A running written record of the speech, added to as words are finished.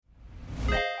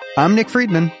I'm Nick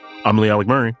Friedman. I'm Lee Alec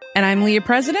Murray. And I'm Leah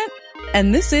President.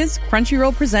 And this is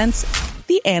Crunchyroll Presents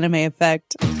The Anime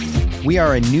Effect. We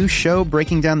are a new show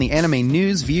breaking down the anime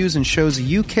news, views, and shows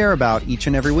you care about each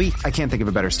and every week. I can't think of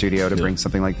a better studio to bring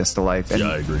something like this to life. And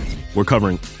I agree. We're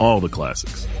covering all the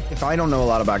classics. if I don't know a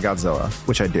lot about Godzilla,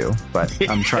 which I do, but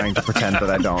I'm trying to pretend that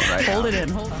I don't right now. Hold it in,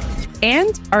 hold on.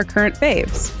 And our current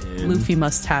faves. Luffy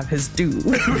must have his due.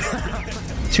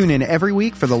 Tune in every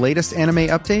week for the latest anime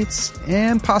updates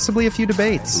and possibly a few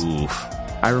debates. Oof.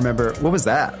 I remember, what was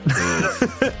that?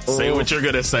 Say what you're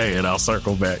going to say and I'll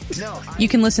circle back. You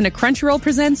can listen to Crunchyroll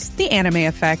Presents The Anime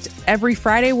Effect every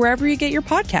Friday wherever you get your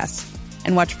podcasts.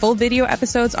 And watch full video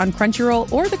episodes on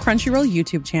Crunchyroll or the Crunchyroll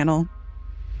YouTube channel.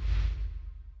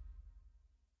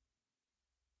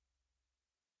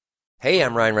 Hey,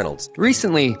 I'm Ryan Reynolds.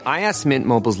 Recently, I asked Mint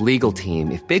Mobile's legal team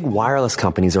if big wireless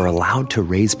companies are allowed to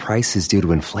raise prices due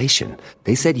to inflation.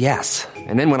 They said yes.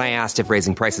 And then when I asked if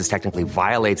raising prices technically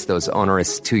violates those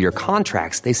onerous two-year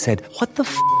contracts, they said, "What the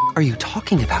f*** are you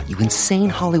talking about, you insane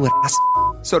Hollywood ass?"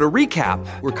 So to recap,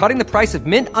 we're cutting the price of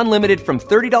Mint Unlimited from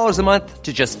 $30 a month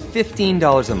to just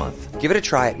 $15 a month. Give it a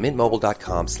try at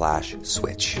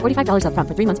mintmobile.com/switch. $45 up front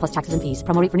for 3 months plus taxes and fees.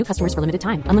 Promo rate for new customers for limited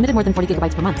time. Unlimited more than 40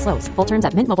 gigabytes per month. Slows full terms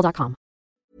at mintmobile.com.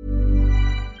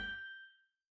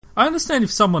 I understand if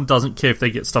someone doesn't care if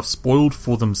they get stuff spoiled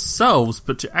for themselves,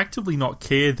 but to actively not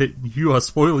care that you are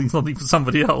spoiling something for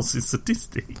somebody else is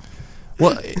sadistic.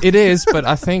 Well, it is, but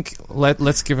I think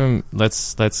let's give him a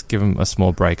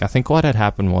small break. I think what had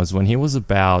happened was when he was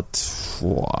about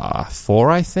 4,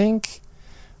 I think,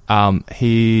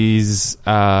 his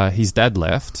dad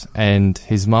left, and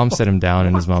his mom set him down,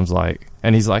 and his mom's like,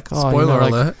 and he's like, oh, spoiler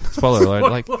alert, spoiler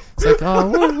alert, like it's like,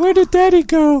 oh, where did Daddy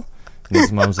go? And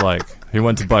his mom's like, he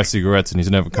went to buy cigarettes, and he's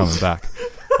never coming back.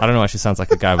 I don't know why she sounds like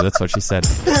a guy, but that's what she said.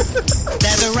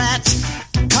 There's a rat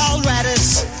called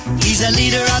Radis. He's a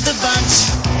leader of the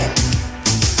bunch.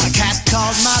 A cat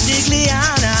called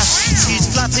Modigliana.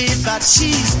 She's fluffy, but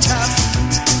she's tough.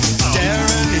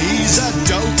 Darren, he's a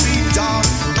dopey dog.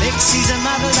 Mixie's a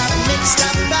muddled up, mixed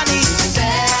up bunny.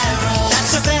 Pharaoh,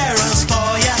 that's the pharaohs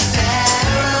for ya.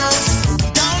 Pharaohs,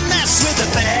 don't mess with the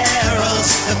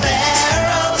pharaohs. The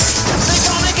pharaohs, they're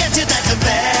gonna get you like the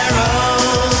pharaohs.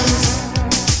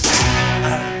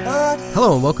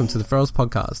 Hello and welcome to the Ferals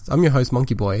Podcast. I'm your host,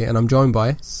 Monkey Boy, and I'm joined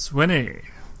by Swinny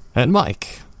and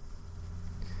Mike.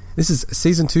 This is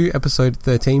Season 2, Episode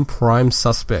 13, Prime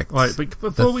Suspect. Right, but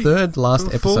before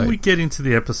we get into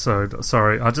the episode,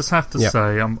 sorry, I just have to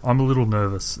say I'm a little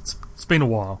nervous. It's been a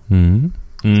while. Mm-hmm.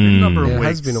 It's been a number of weeks. It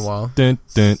has been a while. Dun,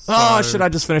 dun. Oh, should I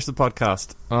just finish the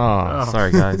podcast? Oh,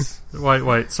 sorry, guys.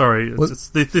 Wait, sorry.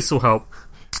 This will help.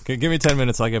 Okay, give me 10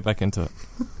 minutes, I'll get back into it.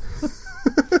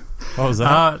 What was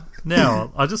that?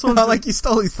 Now, I just want to... like you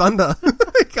stole his thunder.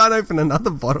 I can't open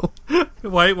another bottle.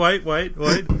 Wait. What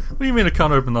do you mean I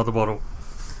can't open another bottle?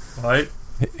 Wait.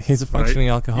 He's a functioning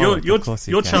alcoholic.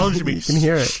 You're challenging me. You can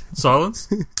hear it.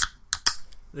 Silence.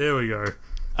 There we go.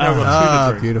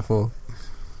 Beautiful.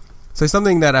 So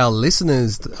something that our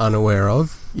listeners are unaware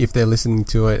of, if they're listening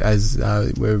to it as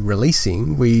we're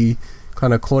releasing, we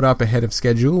kind of caught up ahead of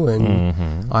schedule,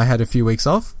 and I had a few weeks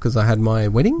off because I had my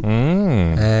wedding,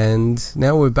 and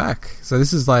now we're back. So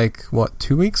this is like, what,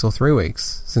 2 weeks or 3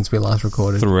 weeks since we last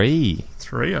recorded? Three,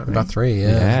 I think. About 3,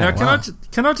 yeah. Now,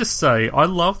 can I just say, I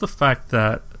love the fact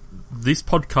that this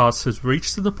podcast has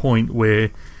reached to the point where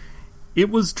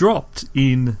it was dropped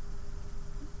in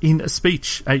a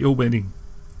speech at your wedding.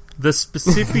 The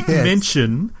specific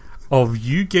mention of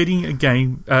you getting a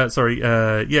game, a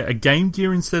Game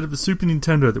Gear instead of a Super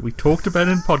Nintendo that we talked about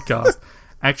in the podcast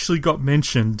actually got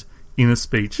mentioned in a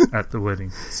speech at the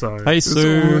wedding. So hey,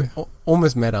 Sue.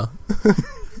 Almost meta.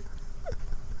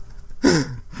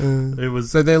 It was.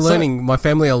 So they're learning. My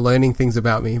family are learning things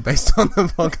about me based on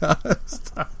the podcast.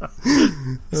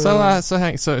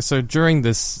 So during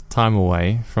this time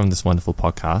away from this wonderful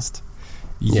podcast,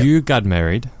 you got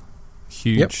married.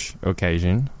 Huge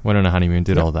occasion. Went on a honeymoon,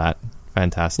 did all that.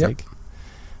 Fantastic.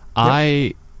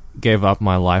 I gave up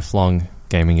my lifelong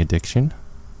gaming addiction.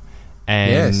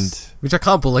 And which I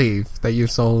can't believe that you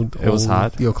sold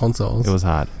your consoles. It was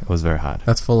hard. It was very hard.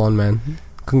 That's full on, man.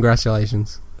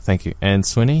 Congratulations. Thank you. And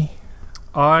Swinny,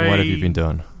 what have you been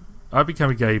doing? I became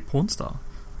a gay porn star.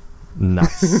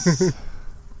 Nice.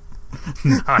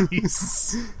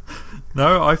 Nice.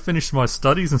 No, I finished my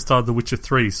studies and started The Witcher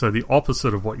 3, so the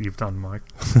opposite of what you've done, Mike.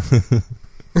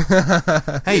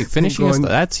 Hey,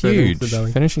 that's huge.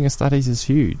 Finishing your studies is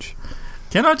huge.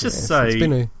 Can I just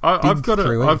say, I've got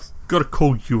to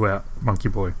call you out, Monkey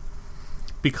Boy,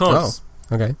 because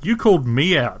you called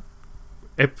me out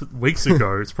weeks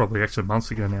ago, it's probably actually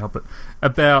months ago now, but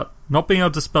about not being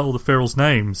able to spell the ferals'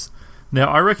 names. Now,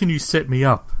 I reckon you set me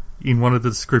up in one of the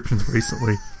descriptions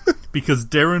recently because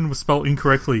Darren was spelled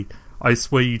incorrectly. I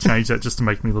swear you changed that just to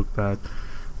make me look bad.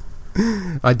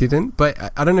 I didn't, but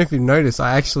I don't know if you've noticed,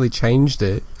 I actually changed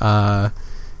it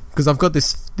because I've got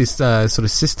this sort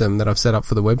of system that I've set up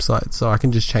for the website, so I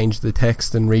can just change the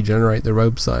text and regenerate the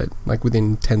website like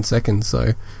within 10 seconds.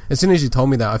 So as soon as you told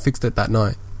me that, I fixed it that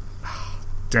night.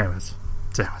 Damn it.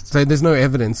 So there's no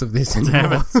evidence of this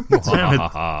anymore. Damn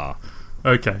it.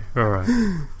 Okay, alright.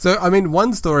 So, I mean,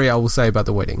 one story I will say about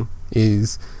the wedding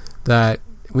is that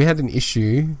we had an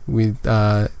issue with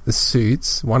the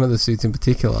suits, one of the suits in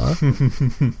particular.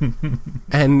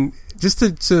 And just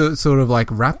to sort of like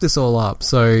wrap this all up,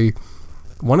 so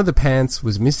one of the pants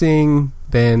was missing,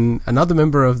 then another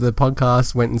member of the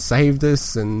podcast went and saved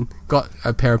us and got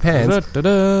a pair of pants.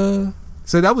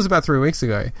 So that was about 3 weeks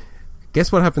ago.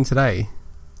 Guess what happened today?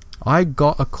 I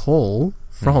got a call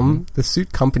from the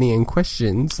suit company in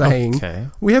question saying,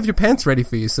 we have your pants ready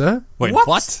for you, sir. Wait,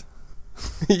 what?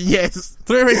 Yes.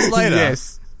 3 weeks later?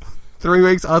 Yes. 3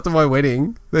 weeks after my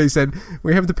wedding, they said,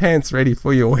 we have the pants ready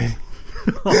for your wedding.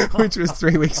 Which was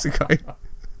 3 weeks ago.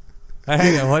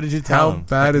 Hang on, what did you tell them? How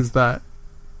bad is that?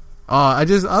 Oh,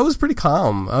 I was pretty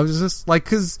calm. I was just like,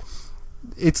 because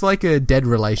it's like a dead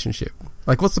relationship.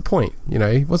 Like, what's the point? You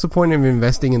know, what's the point of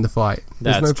investing in the fight?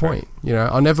 There's no point. You know,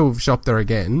 I'll never shop there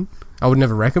again. I would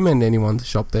never recommend anyone to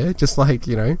shop there. Just like,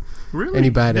 you know, really?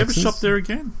 Any bad Never exes. shop there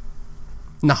again?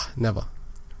 Nah, never.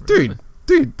 Really?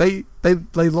 Dude, they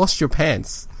lost your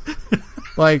pants.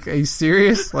 Like, are you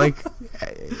serious? Like,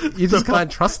 you just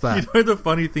can't trust that. You know, the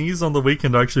funny thing is, on the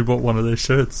weekend I actually bought one of their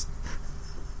shirts.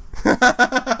 Was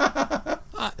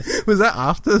that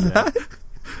after that?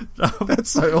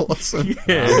 That's so awesome.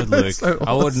 Yeah,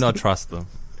 I would not trust them.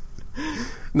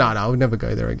 No, I would never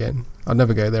go there again. I'd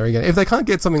never go there again. If they can't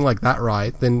get something like that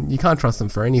right, then you can't trust them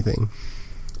for anything.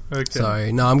 Okay.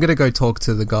 So, no, I'm going to go talk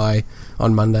to the guy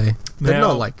on Monday. But Now,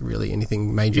 not like really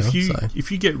anything major.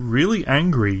 If you get really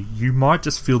angry, you might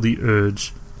just feel the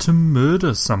urge to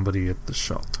murder somebody at the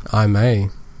shop. I may,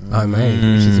 which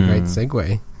is a great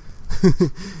segue.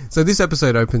 So this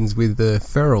episode opens with the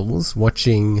Ferals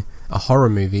watching a horror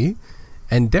movie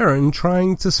and Darren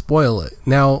trying to spoil it.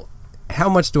 Now, how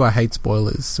much do I hate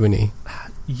spoilers, Swinny?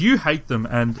 You hate them,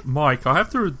 and Mike, I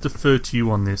have to defer to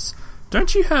you on this.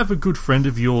 Don't you have a good friend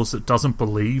of yours that doesn't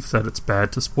believe that it's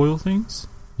bad to spoil things?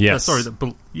 Yes.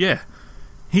 Yeah.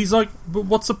 He's like, but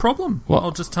what's the problem? What?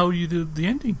 I'll just tell you the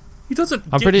ending. He doesn't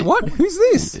What? Who's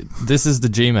this? This is the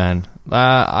G-Man.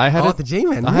 I had the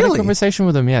G-Man, I had a really? conversation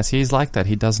with him, yes. He's like that.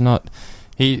 He does not...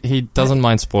 He doesn't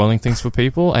mind spoiling things for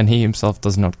people, and he himself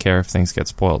does not care if things get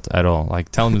spoiled at all. Like,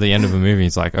 tell him the end of a movie,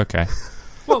 he's like, okay.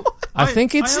 Well, I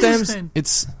think it stems... understand.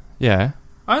 It's... Yeah.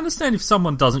 I understand if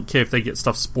someone doesn't care if they get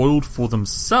stuff spoiled for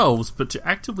themselves, but to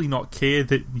actively not care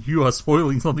that you are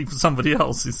spoiling something for somebody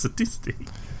else is sadistic.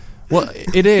 Well,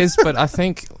 it is, but I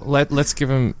think let's give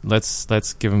him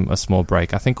a small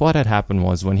break. I think what had happened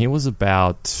was when he was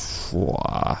about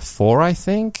 4, I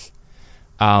think,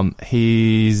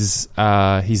 his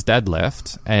dad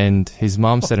left, and his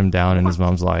mom set him down, and his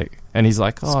mom's like, and he's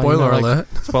like, oh, spoiler alert,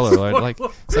 spoiler alert, like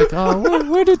it's like,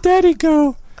 oh, where did Daddy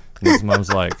go? And his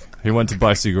mom's like, he went to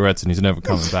buy cigarettes, and he's never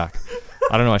coming back.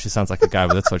 I don't know why she sounds like a guy,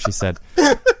 but that's what she said.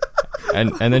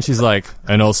 And then she's like,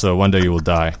 and also one day you will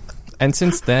die. And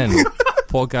since then,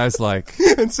 poor guy's like...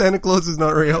 And Santa Claus is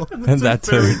not real. And that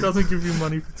too. He doesn't give you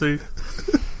money for tea.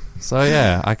 So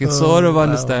yeah, I can sort of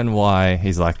understand why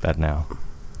he's like that now.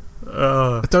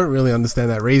 I don't really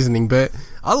understand that reasoning, but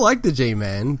I like the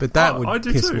G-Man, but that would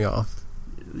piss too. me off.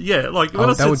 Yeah, like, when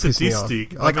I said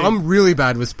sadistic... Like, I'm really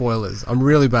bad with spoilers.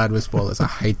 I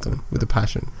hate them with a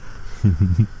passion.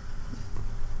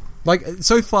 Like,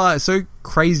 so far, so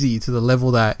crazy to the level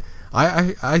that...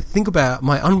 I think about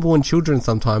my unborn children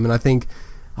sometime, and I think,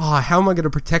 how am I going to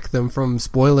protect them from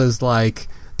spoilers like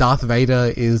Darth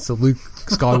Vader is Luke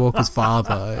Skywalker's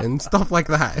father and stuff like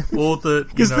that? Or that,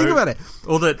 because think about it,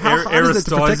 or that Aerith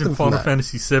dies in Final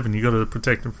Fantasy VII. You got to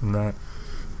protect them from that.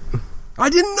 I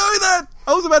didn't know that.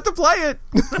 I was about to play it.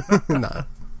 No.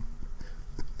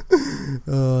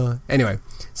 Anyway,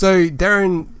 so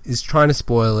Darren is trying to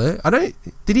spoil it.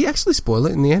 Did he actually spoil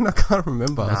it in the end? I can't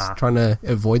remember. I was trying to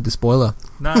avoid the spoiler.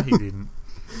 No, he didn't.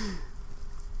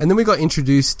 And then we got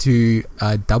introduced to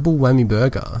a double whammy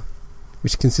burger,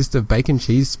 which consists of bacon,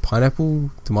 cheese,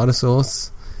 pineapple, tomato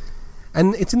sauce,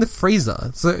 and it's in the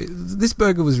freezer. So this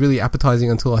burger was really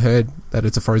appetizing until I heard that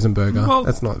it's a frozen burger. Well,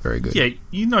 that's not very good. Yeah,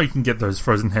 you know you can get those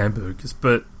frozen hamburgers,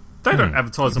 but they don't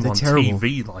advertise them on terrible.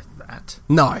 TV like that.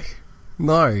 No.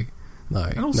 No.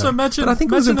 And also no. imagine, but I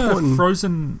think it was imagine important. a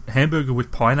frozen hamburger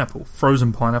with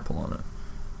frozen pineapple on it.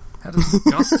 How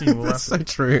disgusting will that That's so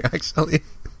true, actually.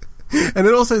 And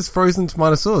it also has frozen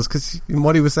tomato sauce, because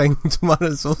Moddy was saying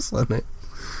tomato sauce on it.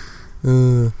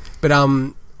 But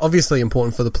obviously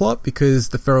important for the plot, because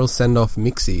the Ferrells send off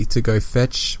Mixie to go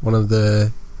fetch one of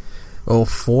the, or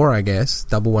 4, I guess,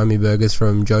 double whammy burgers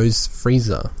from Joe's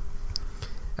freezer.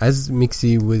 As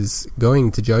Mixie was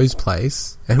going to Joe's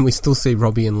place, and we still see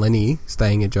Robbie and Lenny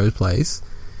staying at Joe's place,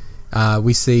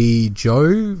 we see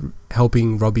Joe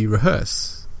helping Robbie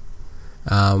rehearse.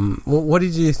 What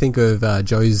did you think of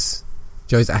Joe's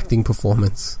acting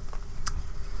performance?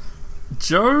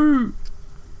 Joe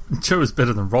is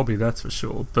better than Robbie, that's for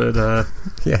sure. But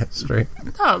yeah, it's true.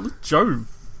 No, look, Joe.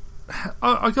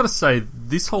 I got to say,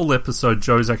 this whole episode,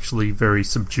 Joe's actually very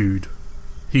subdued.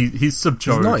 He's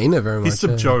subdued. He's not in it very much. He's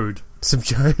subdued.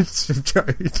 Subdued.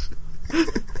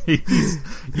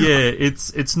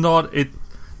 It's not it.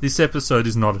 This episode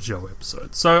is not a Joe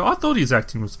episode, so I thought his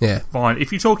acting was fine.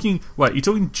 If you're talking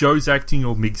Joe's acting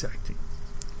or Mig's acting?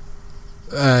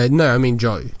 No, I mean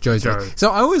Joe's. So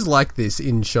I always like this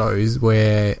in shows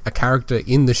where a character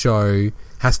in the show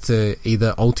has to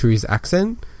either alter his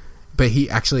accent, but he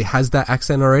actually has that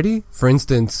accent already. For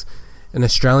instance, an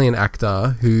Australian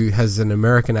actor who has an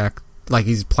American like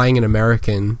he's playing an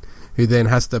American who then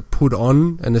has to put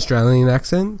on an Australian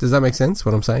accent. Does that make sense,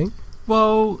 what I'm saying?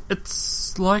 Well,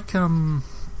 it's like, who's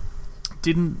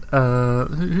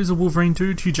a Wolverine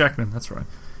dude? Hugh Jackman, that's right.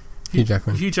 Hugh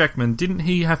Jackman, didn't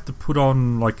he have to put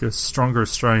on like a stronger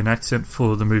Australian accent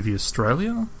for the movie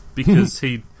Australia? Because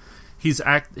he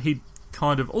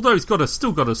kind of, although he's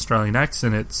still got an Australian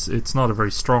accent, it's not a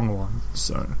very strong one,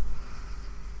 so...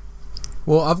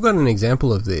 Well, I've got an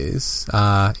example of this.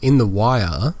 In The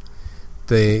Wire,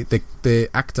 the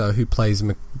actor who plays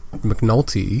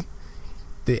McNulty,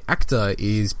 the actor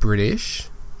is British.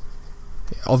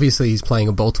 Obviously, he's playing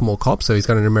a Baltimore cop, so he's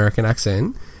got an American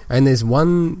accent. And there's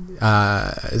one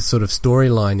sort of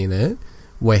storyline in it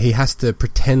where he has to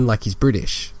pretend like he's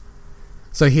British.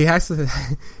 So he has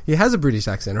a British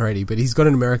accent already, but he's got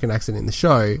an American accent in the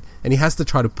show, and he has to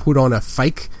try to put on a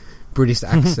fake British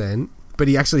accent. But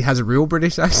he actually has a real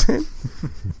British accent.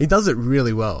 He does it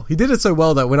really well. He did it so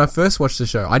well that when I first watched the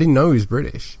show, I didn't know he was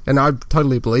British, and I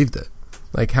totally believed it,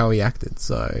 like how he acted.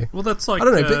 So, well, that's like I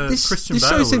don't know, but this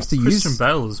show seems to use Christian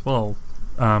Bale as well.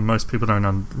 Most people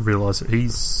don't realise that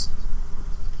he's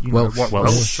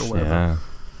Welsh or whatever. Yeah.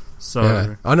 So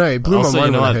yeah. I know it blew also, my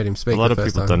mind when I heard him speak. A lot the of first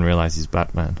people time. don't realise he's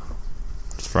Batman.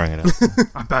 Just throwing it out.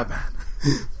 I'm Batman.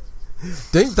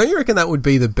 Don't you reckon that would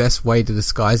be the best way to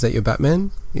disguise that you're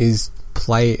Batman? Is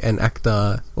play an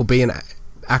actor or be an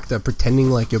actor pretending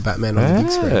like you're Batman on the big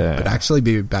screen, but actually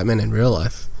be Batman in real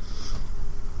life.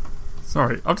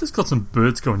 Sorry, I've just got some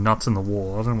birds going nuts in the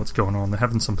wall. I don't know what's going on. They're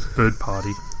having some bird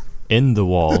party. In the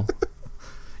wall?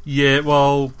 Yeah,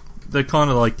 well, they're kind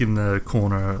of like in the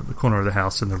corner of the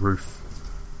house and the roof.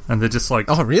 And they're just like...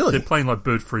 Oh, really? They're playing like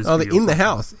bird frisbee. Oh, they're in the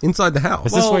house? Inside the house?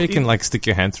 Is this where you can like stick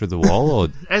your hand through the wall or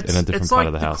in a different part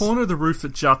of the house? It's like the corner of the roof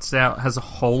that juts out has a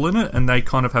hole in it, and they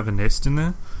kind of have a nest in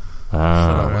there.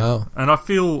 Ah. So, wow. And I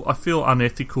feel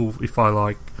unethical if I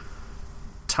like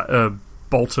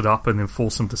bolt it up and then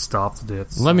force them to starve to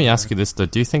death. Let me ask you this though: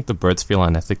 do you think the birds feel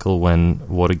unethical when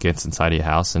water gets inside your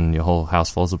house and your whole house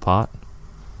falls apart?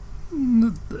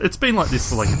 It's been like this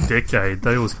for like a decade.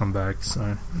 They always come back,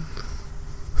 so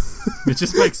it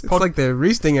just makes it's like the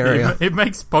roosting area. It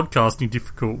makes podcasting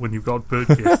difficult when you've got bird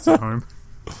guests at home.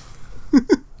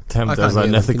 Damn those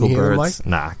unethical birds!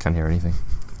 Nah, I can't hear anything.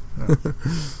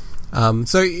 When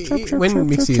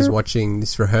Mixie is watching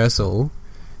this rehearsal,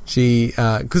 she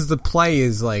because the play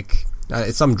is like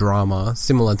it's some drama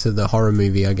similar to the horror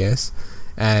movie, I guess,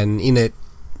 and in it,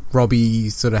 Robbie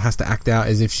sort of has to act out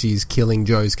as if she's killing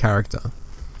Joe's character.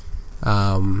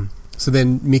 So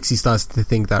then Mixie starts to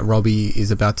think that Robbie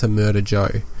is about to murder Joe.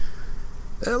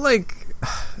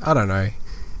 I don't know.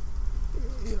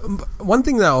 One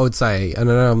thing that I would say, and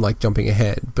I know I'm like jumping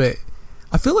ahead, but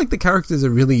I feel like the characters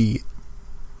are really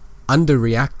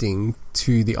underreacting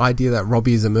to the idea that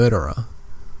Robbie is a murderer.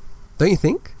 Don't you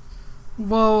think?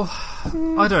 Well,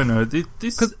 I don't know.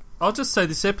 I'll just say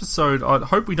this episode, I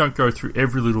hope we don't go through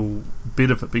every little bit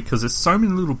of it, because there's so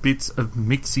many little bits of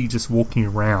Mixie just walking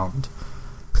around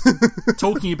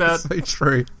talking about so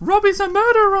true. Robbie's a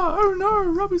murderer. Oh no,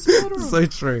 Robbie's a murderer. So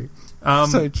true.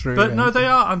 So true. But no, they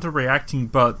are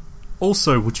underreacting. But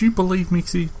also, would you believe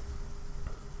Mixie?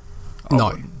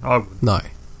 No. I wouldn't.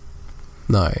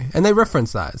 No. And they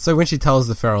reference that. So when she tells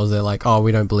the Ferrells, they're like, "Oh,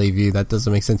 we don't believe you. That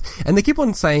doesn't make sense." And they keep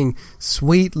on saying,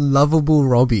 "Sweet, lovable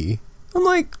Robbie." I'm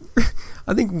like,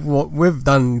 I think we've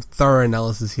done thorough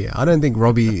analysis here. I don't think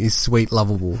Robbie is sweet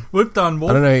lovable. We've done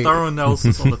more thorough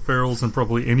analysis on the ferals than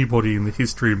probably anybody in the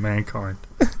history of mankind.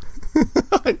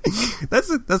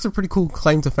 That's a pretty cool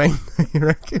claim to fame, you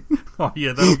reckon? Oh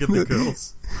yeah, that'll get the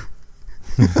girls.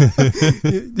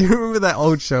 Do you remember that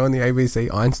old show on the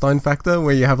ABC, Einstein Factor,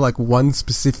 where you have like one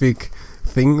specific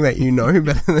thing that you know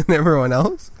better than everyone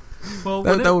else? Well,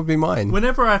 that would be mine.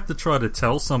 Whenever I have to try to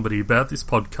tell somebody about this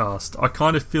podcast, I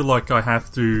kind of feel like I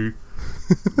have to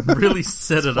really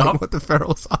set it up. What the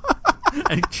ferals are.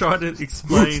 And try to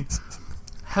explain.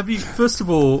 Have you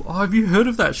heard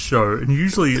of that show? And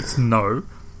usually it's no.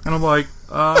 And I'm like,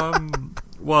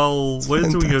 well, we're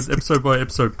doing an episode by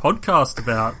episode podcast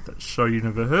about that show you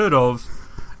never heard of.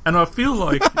 And I feel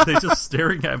like they're just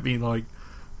staring at me like,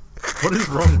 what is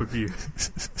wrong with you?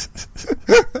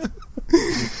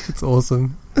 It's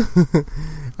awesome.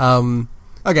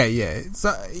 Okay, yeah.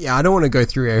 So, yeah, I don't want to go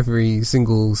through every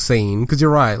single scene, because you're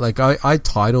right. Like, I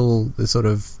title the sort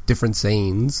of different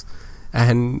scenes,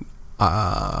 and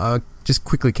just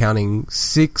quickly counting,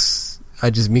 6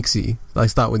 are just Mixie. I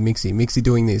start with Mixie. Mixie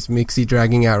doing this. Mixie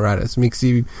dragging out Raditz.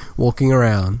 Mixie walking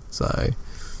around. So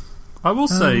I will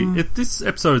say, this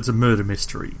episode's a murder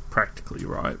mystery, practically,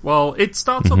 right? Well, it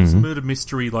starts off as a murder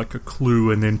mystery, like a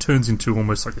clue, and then turns into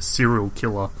almost like a serial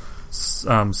killer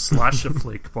slasher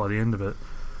flick by the end of it.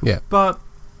 Yeah. But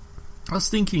I was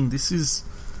thinking, this is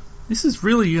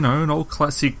really, an old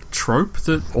classic trope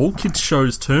that all kids'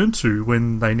 shows turn to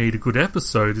when they need a good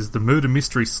episode, is the murder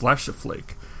mystery slasher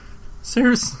flick.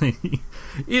 Seriously.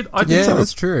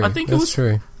 That's true. I think it was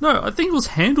true. No, I think it was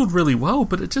handled really well,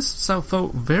 but it just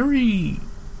felt very,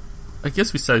 I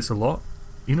guess we say this a lot,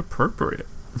 inappropriate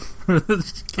for the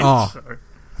kids' show.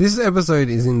 This episode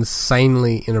is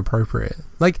insanely inappropriate.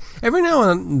 Like, every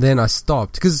now and then I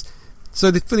stopped, because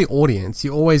for the audience,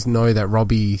 you always know that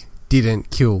Robbie didn't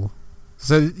kill.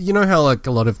 So, you know how, like,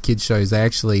 a lot of kids' shows, they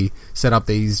actually set up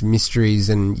these mysteries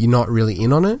and you're not really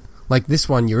in on it? Like, this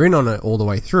one, you're in on it all the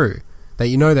way through. That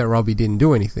you know that Robbie didn't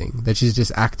do anything. That she's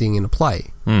just acting in a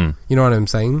play. You know what I'm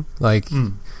saying? Like,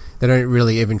 they don't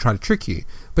really even try to trick you.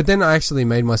 But then I actually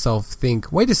made myself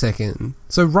think, wait a second.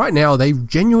 So right now, they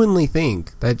genuinely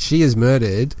think that she has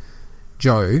murdered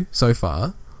Joe so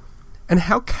far. And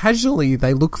how casually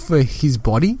they look for his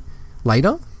body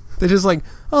later. They're just like,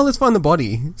 oh, let's find the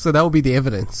body. So that will be the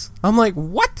evidence. I'm like,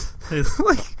 what?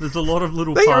 There's a lot of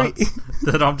little parts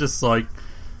that I'm just like,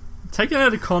 taken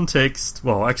out of context,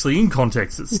 well, actually in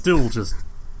context, it's still just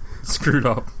screwed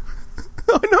up.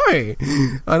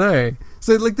 I know.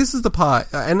 So, like, this is the part,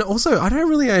 and also, I don't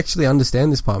really actually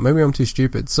understand this part. Maybe I'm too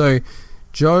stupid. So,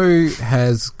 Joe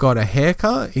has got a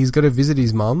haircut, he's got to visit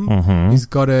his mum, he's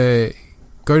got to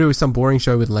go to some boring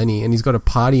show with Lenny, and he's got a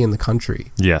party in the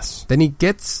country. Yes. Then he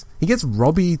gets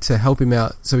Robbie to help him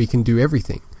out so he can do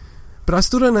everything. But I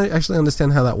still don't actually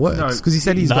understand how that works, because he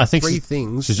said he's got 3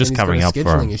 things. She's just covering up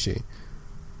for him. Issue.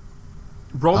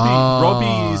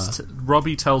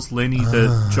 Robbie tells Lenny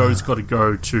that Joe's got to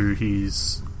go to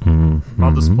his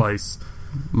mother's place.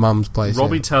 Mum's place.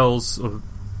 Robbie tells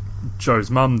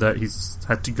Joe's mum that he's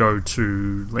had to go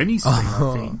to Lenny's thing,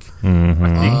 I think.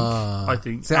 I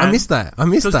think. See, I missed that.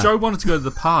 Because Joe wanted to go to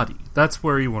the party. That's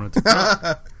where he wanted to go.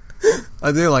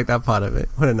 I do like that part of it.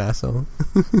 What an asshole.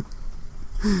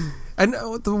 And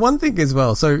the one thing as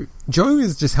well, so Joe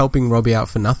is just helping Robbie out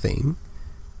for nothing.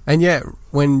 And yet,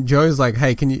 when Joe's like,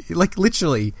 hey, can you... Like,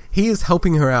 literally, he is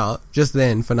helping her out just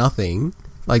then for nothing,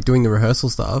 like doing the rehearsal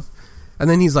stuff. And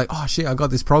then he's like, oh, shit, I got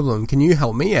this problem. Can you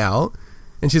help me out?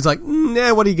 And she's like,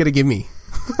 nah, what are you going to give me?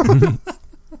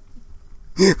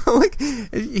 Like,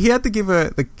 he had to give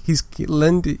her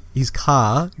lend his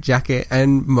car, jacket,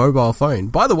 and mobile phone.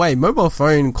 By the way, mobile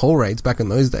phone call rates back in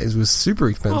those days was super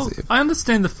expensive. Well, I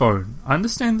understand the phone. I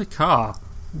understand the car.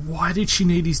 Why did she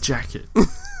need his jacket?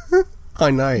 I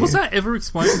know. Was that ever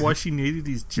explained why she needed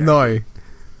his jacket?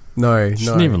 No. She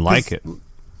didn't even like it.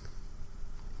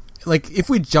 Like, if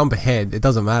we jump ahead, it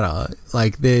doesn't matter.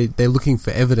 Like, they're looking for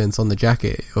evidence on the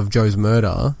jacket of Joe's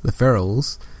murder, the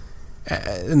ferals,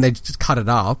 and they just cut it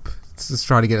up to just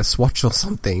try to get a swatch or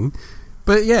something.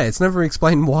 But yeah, it's never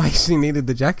explained why she needed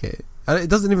the jacket. It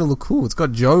doesn't even look cool. It's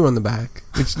got Joe on the back,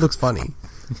 which looks funny.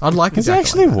 I'd like a jacket. Has he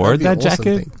actually like wore that awesome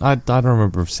jacket? I don't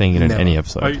remember seeing it in any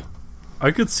episode. I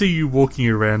could see you walking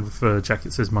around with a jacket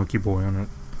that says Monkey Boy on it.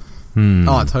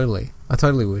 Oh, totally. I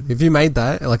totally would. If you made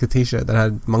that, like a t-shirt that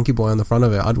had Monkey Boy on the front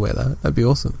of it, I'd wear that. That'd be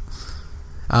awesome.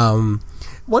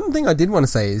 One thing I did want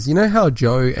to say is, you know how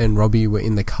Joe and Robbie were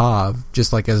in the car,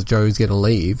 just like as Joe's going to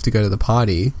leave to go to the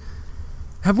party?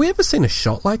 Have we ever seen a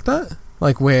shot like that?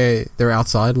 Like where they're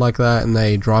outside like that and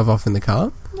they drive off in the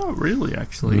car? Not really,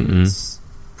 actually. It's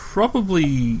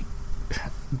probably...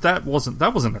 That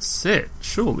wasn't a set,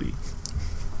 surely.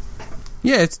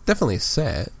 Yeah, it's definitely a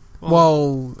set.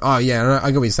 Well, oh yeah,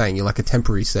 I get what you're saying. You're like a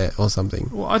temporary set or something.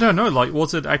 Well, I don't know. Like,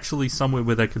 was it actually somewhere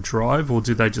where they could drive, or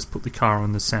did they just put the car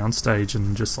on the soundstage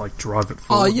and just like drive it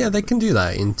forward? Oh yeah, they can do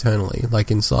that internally,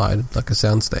 like inside, like a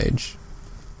soundstage.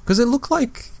 Because it looked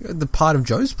like the part of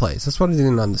Joe's place. That's what I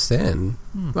didn't understand.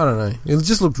 I don't know. It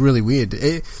just looked really weird.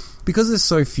 Because there's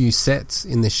so few sets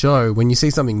in the show, when you see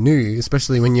something new,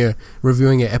 especially when you're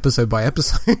reviewing it episode by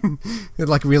episode, it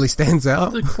like really stands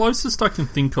out. The closest I can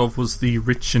think of was the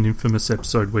Rich and Infamous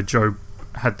episode where Joe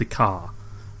had the car.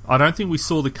 I don't think we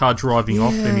saw the car driving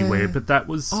off anywhere, but that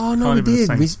was kind of in the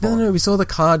same spot. No, we saw the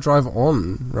car drive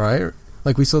on, right?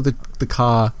 Like we saw the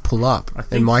car pull up,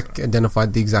 and Mike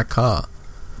identified the exact car.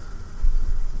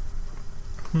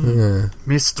 Yeah.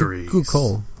 Mysteries. Good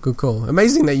call.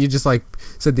 Amazing that you just like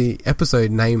said the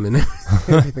episode name and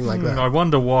everything like that. I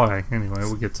wonder why. Anyway,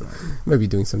 we'll get to that. Maybe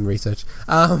doing some research.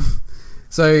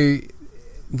 So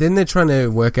then they're trying to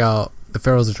work out, the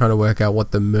Ferrells are trying to work out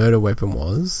what the murder weapon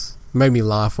was. Made me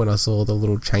laugh when I saw the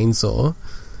little chainsaw.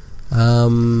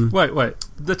 Wait.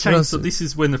 The chainsaw, this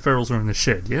is when the Ferrells are in the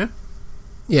shed, yeah?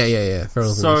 Yeah. Ferrells in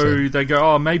the So shed. they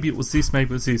go, oh, maybe it was this,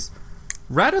 maybe it was this.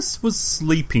 Radis was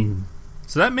sleeping.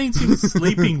 So that means he was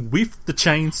sleeping with the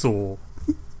chainsaw.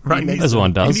 Right next as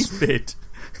one does. In his bed.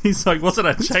 He's like, was it a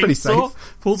chainsaw?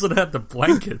 Pulls it out the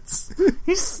blankets.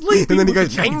 He's sleeping. And then he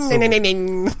with goes, the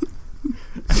chainsaw.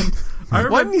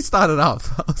 Why didn't he start it up?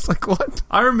 I was like, what?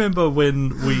 I remember when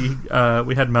we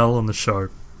had Mel on the show,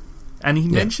 and he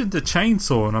mentioned the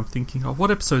chainsaw, and I'm thinking, oh, what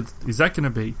episode is that going to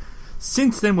be?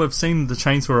 Since then, we've seen the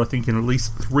chainsaw, I think, in at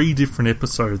least 3 different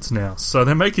episodes now. So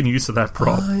they're making use of that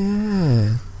prop.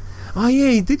 Oh, yeah,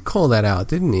 he did call that out,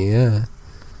 didn't he? Yeah.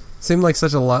 Seemed like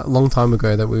such a long time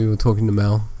ago that we were talking to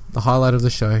Mel. The highlight of the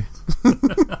show.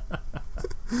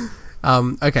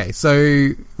 Okay, so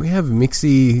we have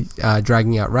Mixie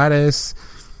dragging out Radis.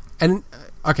 And,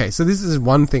 okay, so this is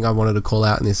one thing I wanted to call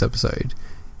out in this episode.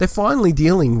 They're finally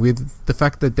dealing with the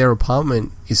fact that their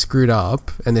apartment is screwed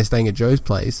up and they're staying at Joe's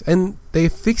place, and they're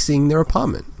fixing their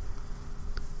apartment.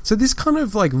 So this kind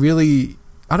of like really,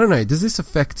 I don't know, does this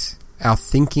affect our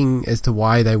thinking as to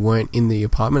why they weren't in the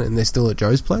apartment and they're still at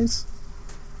Joe's place?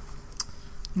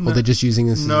 No, or they're just using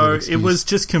this as an excuse? It was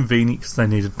just convenient because they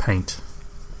needed paint.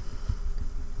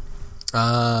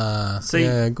 See,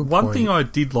 good one point. thing I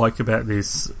did like about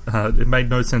this, it made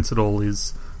no sense at all,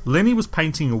 is Lenny was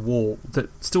painting a wall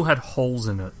that still had holes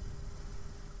in it.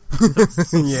 That's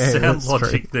sound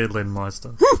logic there, Len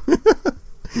Meister.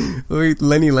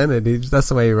 Lenny Leonard, that's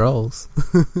the way he rolls.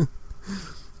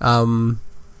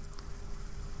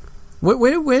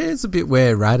 Where's the bit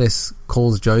where Radis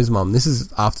calls Joe's mum? This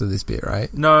is after this bit,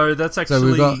 right? No, that's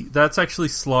actually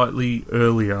slightly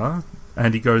earlier,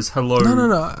 and he goes, hello.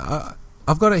 No.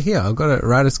 I've got it here. I've got it.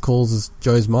 Radis calls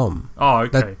Joe's mum. Oh,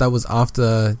 okay. That was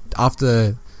after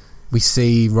we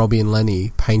see Robbie and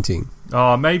Lenny painting.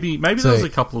 Oh, maybe there was a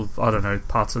couple of, I don't know,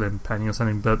 parts of them painting or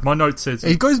something, but my note says...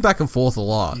 It goes back and forth a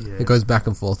lot. Yeah. It goes back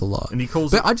and forth a lot. And he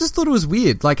calls But I just thought it was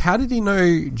weird. Like, how did he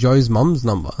know Joe's mum's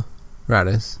number,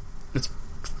 Radis? It's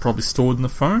probably stored in the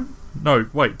phone? No,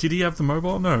 wait, did he have the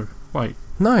mobile? No, wait.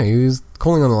 No, he was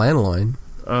calling on the landline.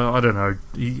 I don't know.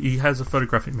 He has a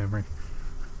photographic memory.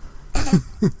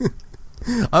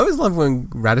 I always love when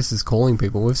Radis is calling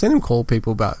people. We've seen him call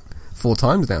people about 4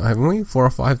 times now, haven't we? 4 or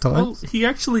 5 times? Well, he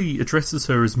actually addresses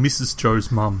her as Mrs.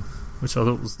 Joe's mum, which I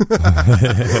thought was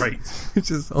great.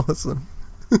 Which is awesome.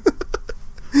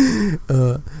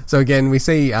 So again, we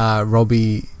see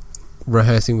Robbie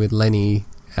rehearsing with Lenny.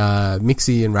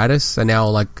 Mixie and Radis are now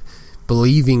like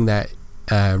believing that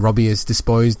Robbie has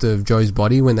disposed of Joe's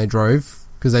body when they drove,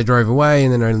 because they drove away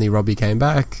and then only Robbie came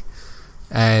back,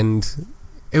 and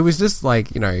it was just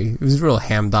like, you know, it was real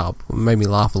hammed up. It made me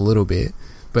laugh a little bit,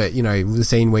 but you know, the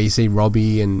scene where you see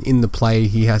Robbie and in the play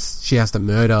she has to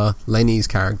murder Lenny's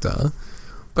character,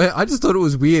 but I just thought it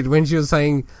was weird when she was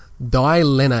saying die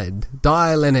Leonard,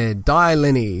 die Leonard, die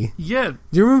Lenny. Yeah,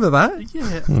 do you remember that?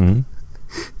 Yeah.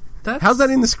 How's that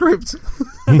in the script?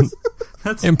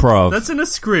 That's improv. That's in a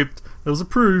script that was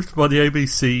approved by the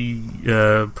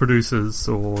ABC producers,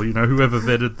 or you know, whoever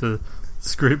vetted the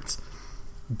script.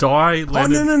 Die,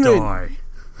 Leonard, die.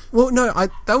 Well, no,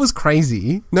 that was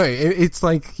crazy. No, it's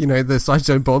like, you know, the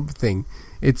Sideshow Bob thing.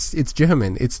 It's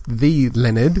German. It's the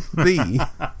Leonard. The.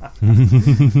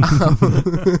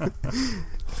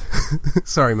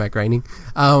 Sorry, Matt Groening.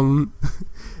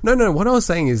 No, what I was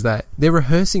saying is that they're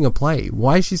rehearsing a play.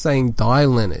 Why is she saying die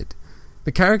Leonard?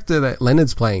 The character that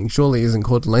Leonard's playing surely isn't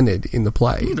called Leonard in the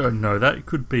play. You don't know. That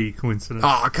could be coincidence.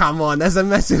 Oh, come on. That's a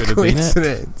massive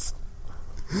coincidence.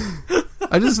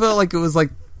 I just felt like it was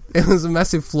a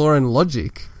massive flaw in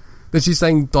logic that she's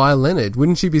saying Die Leonard.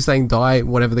 Wouldn't she be saying Die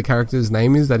whatever the character's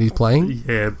name is that he's playing?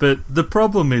 Yeah, but the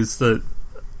problem is that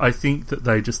I think that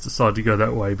they just decided to go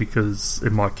that way because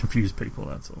it might confuse people,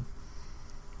 that's all.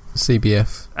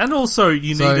 CBF. And also,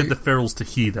 you needed the ferals to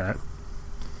hear that.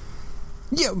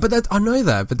 Yeah, but I know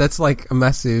that, but that's like a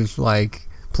massive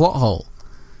plot hole.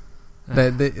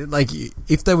 That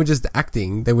if they were just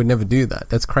acting, they would never do that.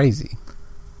 That's crazy.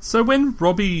 So when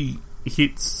Robbie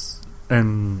hits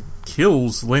and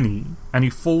kills Lenny, and he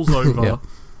falls over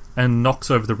and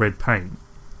knocks over the red paint.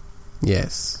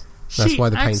 Yes, that's why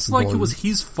the paint's acts like it was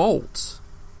his fault.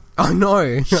 I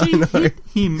know. She hit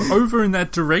him over in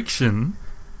that direction.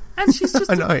 And she's just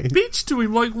a bitch to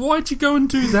him. Like, why'd you go and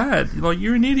do that? Like,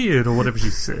 you're an idiot, or whatever she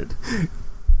said.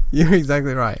 You're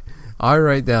exactly right. I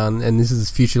wrote down, and this is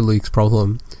future Luke's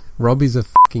problem, Robbie's a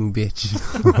fucking bitch.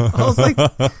 I was like...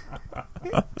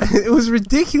 it was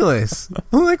ridiculous.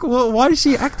 I'm like, well, why is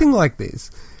she acting like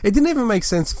this? It didn't even make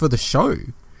sense for the show.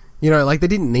 You know, they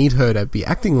didn't need her to be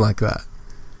acting like that.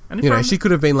 And she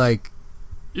could have been like...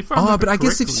 but I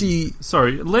guess if she...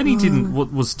 Sorry, Lenny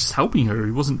was just helping her.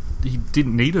 He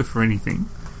didn't need her for anything.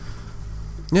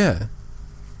 Yeah.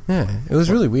 Yeah, it was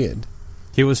really weird.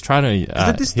 He was trying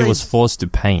to... he was forced to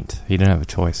paint. He didn't have a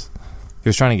choice. He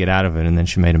was trying to get out of it, and then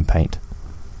she made him paint.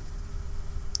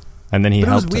 And then he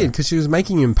helped her. It was weird, because she was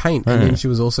making him paint, and then she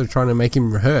was also trying to make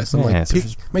him rehearse. I'm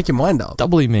make your mind up.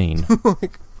 Doubly mean.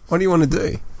 What do you want to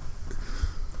do?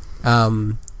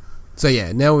 So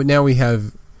yeah, now we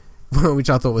have... which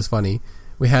I thought was funny.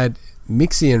 We had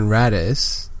Mixie and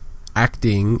Radis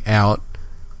acting out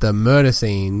the murder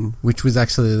scene, which was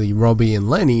actually Robbie and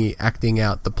Lenny acting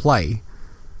out the play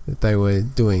that they were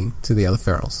doing to the other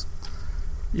ferals.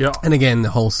 Yeah. And again, the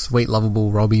whole sweet,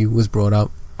 lovable Robbie was brought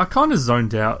up. I kind of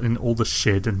zoned out in all the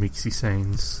Shed and Mixie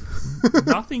scenes.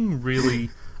 Nothing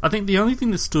really... I think the only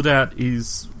thing that stood out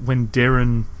is when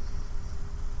Darren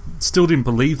still didn't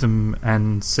believe them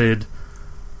and said...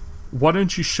 Why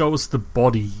don't you show us the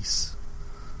bodies?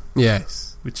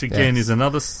 Yes. Which again is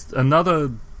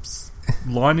another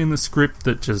line in the script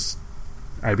that just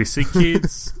ABC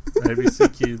kids,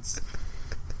 ABC kids.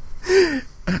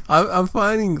 I'm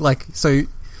finding so.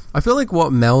 I feel like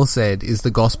what Mel said is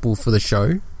the gospel for the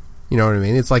show. You know what I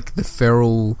mean? It's like the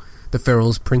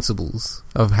ferals' principles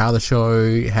of how the show,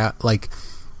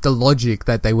 the logic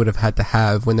that they would have had to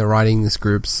have when they're writing the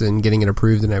scripts and getting it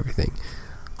approved and everything.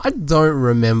 I don't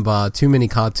remember too many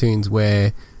cartoons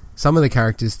where some of the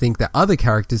characters think that other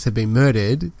characters have been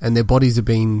murdered and their bodies have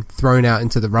been thrown out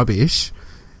into the rubbish,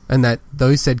 and that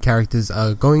those said characters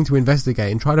are going to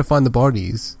investigate and try to find the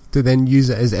bodies to then use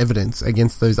it as evidence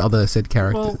against those other said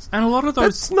characters. Well, and a lot of those...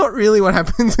 That's not really what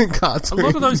happens in cartoons. A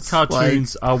lot of those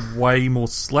cartoons are way more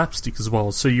slapstick as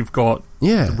well. So you've got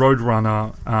the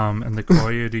Roadrunner and the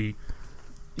Coyote,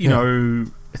 you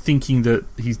know... thinking that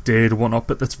he's dead or whatnot,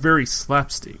 but that's very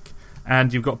slapstick.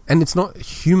 And you've got... And it's not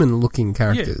human-looking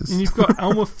characters. Yeah, and you've got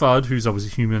Elmer Fudd, who's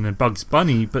obviously human, and Bugs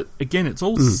Bunny, but again, it's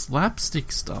all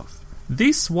slapstick stuff.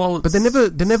 This, while it's... But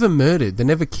they're never murdered, they're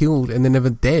never killed, and they're never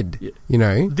dead, you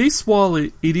know? This, while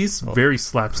it is very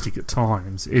slapstick at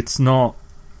times, it's not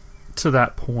to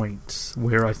that point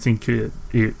where I think it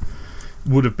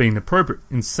would have been appropriate.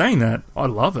 In saying that, I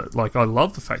love it. I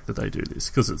love the fact that they do this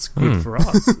because it's good for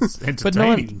us. It's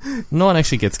entertaining. But no one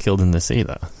actually gets killed in this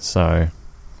either. So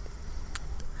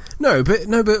no, but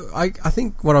I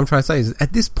think what I'm trying to say is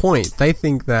at this point they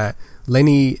think that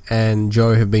Lenny and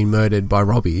Joe have been murdered by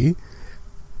Robbie,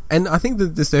 and I think the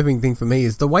disturbing thing for me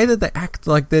is the way that they act.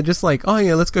 Like they're just like, oh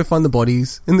yeah, let's go find the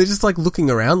bodies, and they're just looking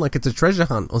around like it's a treasure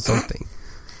hunt or something.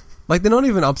 They're not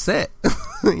even upset.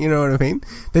 You know what I mean?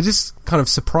 They're just kind of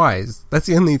surprised. That's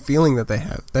the only feeling that they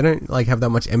have. They don't have that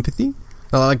much empathy.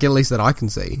 At least that I can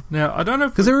see. Now, I don't know...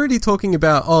 Because they're already talking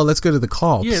about, let's go to the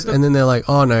cops. Yeah, and then they're like,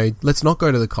 oh no, let's not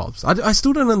go to the cops. I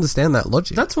still don't understand that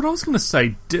logic. That's what I was going to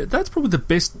say. That's probably the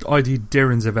best idea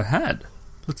Darren's ever had.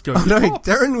 Let's go to the cops.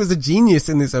 Darren was a genius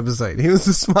in this episode. He was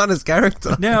the smartest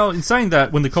character. Now, in saying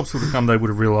that, when the cops would have come, they would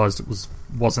have realised it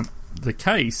wasn't the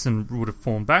case and would have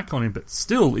fallen back on him. But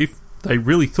still, if they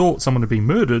really thought someone had been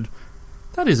murdered,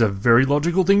 that is a very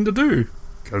logical thing to do.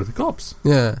 Go to the cops.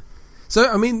 Yeah. So,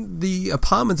 I mean, the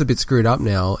apartment's a bit screwed up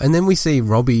now, and then we see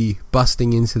Robbie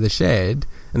busting into the shed,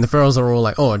 and the ferals are all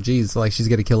like, oh, geez, she's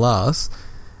going to kill us.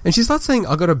 And she starts saying,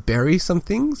 I got to bury some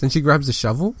things, and she grabs a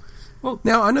shovel. Well,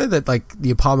 now, I know that,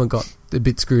 the apartment got a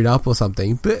bit screwed up or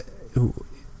something, but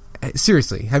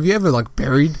seriously, have you ever,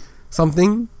 buried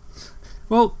something?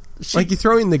 Well, you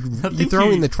throw in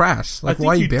the trash. Like,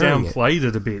 why are you burying it? I think you downplayed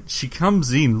it a bit. She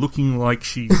comes in looking like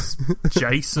she's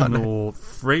Jason or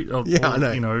Fred, or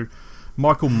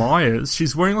Michael Myers.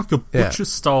 She's wearing like a butcher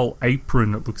style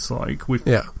apron. It looks like with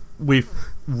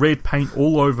red paint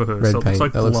all over her. Red so it paint.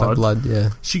 looks Looks like blood. Yeah.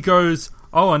 She goes,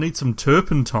 "Oh, I need some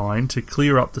turpentine to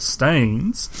clear up the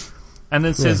stains," and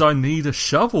then says, "I need a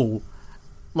shovel."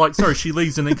 She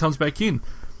leaves and then comes back in.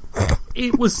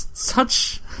 It was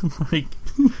such like.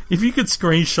 If you could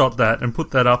screenshot that and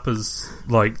put that up as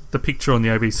like the picture on the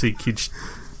ABC Kids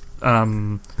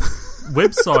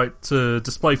website to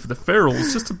display for the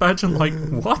ferals, just imagine like,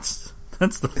 what?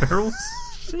 That's the ferals?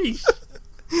 Sheesh.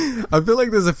 I feel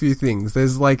like there's a few things.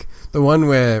 There's like the one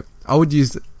where I would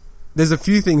use. There's a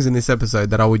few things in this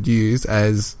episode that I would use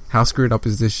as how screwed up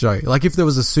is this show. Like if there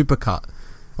was a supercut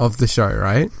of the show,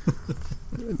 right?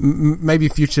 Maybe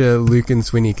future Luke and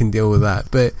Swinny can deal with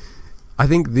that. But I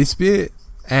think this bit.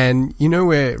 And you know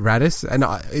where Radis, and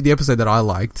the episode that I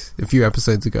liked a few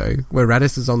episodes ago, where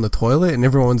Radis is on the toilet and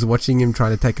everyone's watching him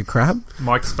trying to take a crap?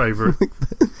 Mike's favourite.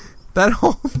 That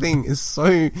whole thing is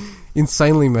so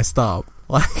insanely messed up.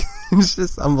 Like, it's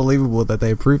just unbelievable that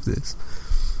they approved this.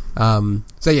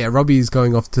 Robbie's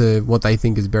going off to what they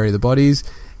think is bury the bodies.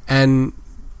 And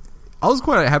I was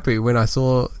quite happy when I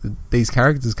saw these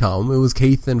characters come. It was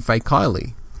Keith and fake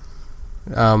Kylie.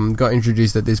 Got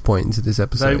introduced at this point into this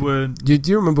episode. They were. Do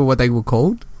you remember what they were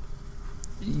called?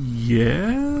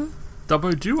 Yeah,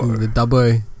 Dubbo Duo. The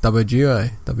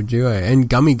Dubbo Duo, and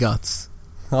Gummy Guts.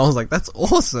 I was like, that's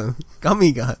awesome,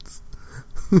 Gummy Guts.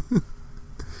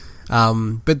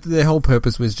 But the whole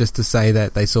purpose was just to say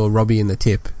that they saw Robbie in the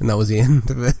tip, and that was the end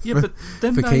of it. Yeah, but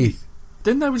then Keith.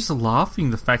 Then they were just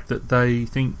laughing the fact that they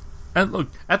think. And look,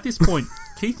 at this point.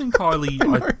 Keith and Kylie,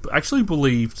 I actually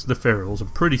believed the Ferrells. I'm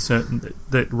pretty certain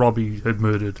that Robbie had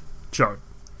murdered Joe.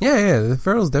 Yeah, the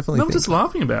Ferrells definitely. They were just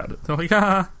laughing about it. They're like,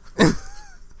 I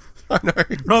know.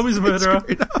 Robbie's a murderer.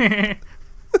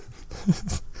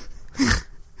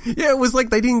 Yeah, it was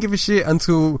like they didn't give a shit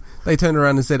until they turned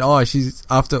around and said, "Oh, she's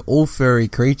after all furry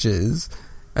creatures,"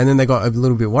 and then they got a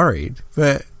little bit worried.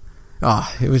 But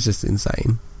it was just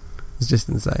insane. It was just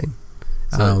insane.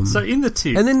 So in the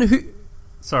tip, and then who?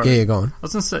 Sorry. Yeah, go on. I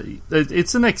was going to say,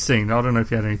 it's the next scene. I don't know if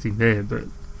you had anything there, but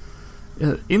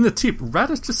in the tip,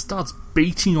 Radis just starts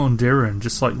beating on Darren,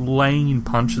 just like laying in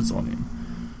punches on him.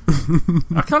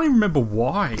 I can't even remember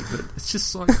why, but it's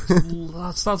just like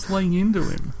starts laying into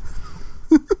him.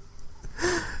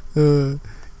 And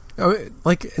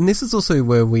this is also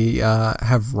where we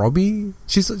have Robbie.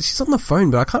 She's on the phone,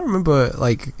 but I can't remember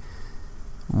like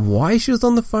why she was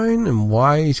on the phone and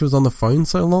why she was on the phone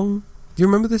so long. Do you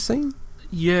remember this scene?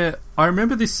 Yeah, I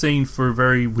remember this scene for a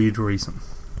very weird reason.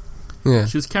 Yeah.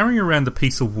 She was carrying around the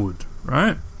piece of wood,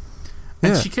 right?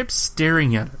 And she kept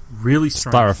staring at it really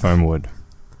strange. Styrofoam wood.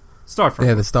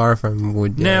 Yeah, the styrofoam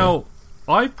wood. Yeah. Now,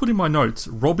 I've put in my notes,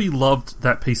 Robbie loved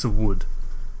that piece of wood.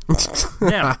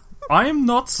 Now, I am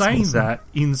not saying that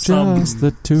in some... Just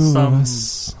the two of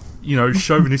us.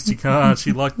 Chauvinistic,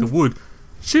 she liked the wood.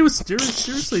 She was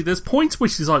seriously. There's points where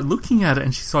she's like looking at it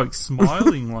and she's like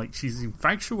smiling, like she's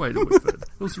infatuated with it.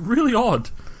 It was really odd.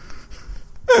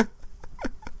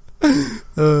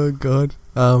 Oh God.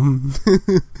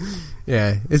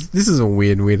 Yeah. This is a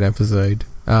weird episode.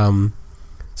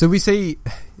 So we see,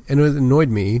 and it annoyed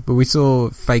me, but we saw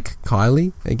fake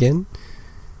Kylie again.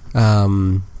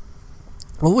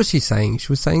 What was she saying?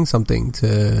 She was saying something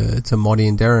to Moddy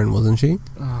and Darren, wasn't she?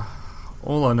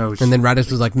 All I know is... And then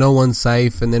Radis was like, no one's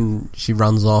safe, and then she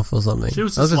runs off or something. She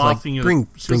was just laughing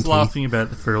laughing about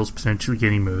the Ferrells potentially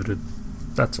getting murdered.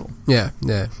 That's all. Yeah.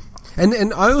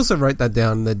 And I also wrote that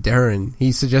down, that Darren,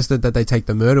 he suggested that they take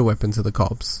the murder weapon to the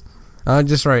cops. I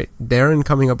just wrote, Darren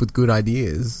coming up with good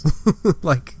ideas.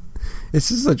 Like, it's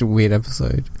just such a weird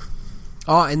episode.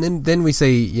 Oh, and then we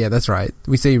see, yeah, that's right.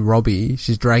 We see Robbie,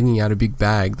 she's dragging out a big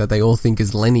bag that they all think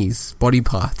is Lenny's body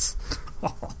parts.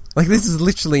 Like, this is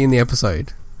literally in the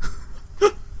episode.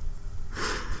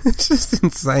 It's just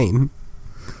insane.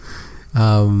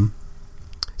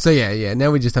 So yeah,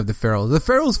 now we just have the Ferrells. The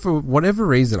Ferrells, for whatever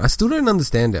reason, I still don't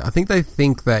understand it. I think they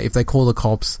think that if they call the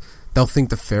cops, they'll think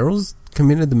the Ferrells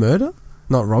committed the murder,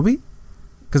 not Robbie,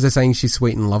 because they're saying she's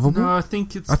sweet and lovable. No, I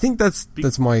think that's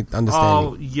my understanding.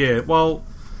 Oh yeah, well,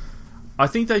 I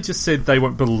think they just said they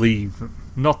won't believe,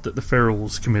 not that the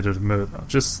Ferrells committed a murder,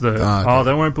 just that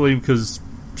they won't believe because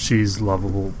she's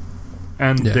lovable,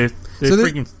 and they're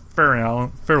freaking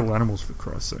feral animals, for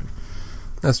Christ's sake.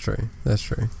 That's true.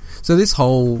 So this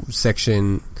whole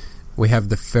section, we have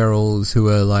the Ferrells who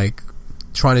are like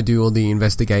trying to do all the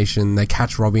investigation. They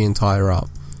catch Robbie and tie her up.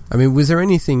 I mean, was there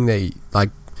anything that like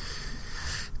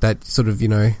that sort of,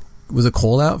 was a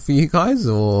call out for you guys,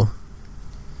 or?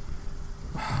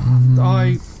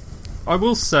 I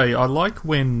will say I like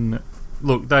when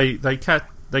they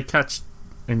catch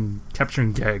and capture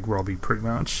and gag Robbie pretty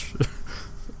much.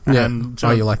 And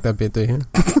you like that bit, do you?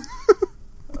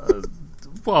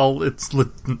 Well, that's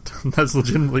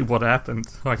legitimately what happened.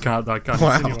 I can't.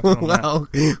 Wow,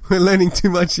 we're learning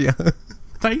too much here.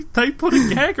 They put a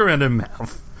gag around her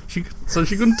mouth, so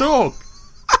she couldn't talk.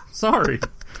 Sorry.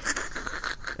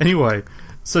 Anyway,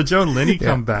 so Joe and Lenny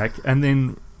come back, and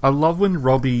then I love when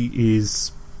Robbie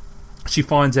she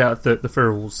finds out that the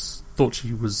Ferrells thought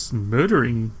she was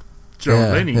murdering Joe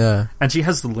and Lenny, and she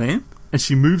has the lamp, and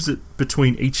she moves it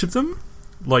between each of them,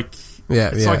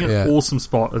 it's like an awesome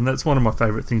spot, and that's one of my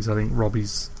favourite things I think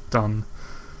Robbie's done.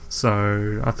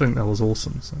 So I think that was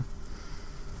awesome. So,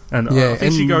 and I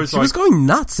think she goes. She was going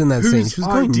nuts in that scene. She was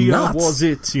going nuts. Was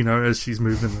it? As she's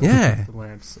moving the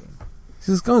lamp. So.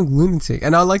 She was going lunatic,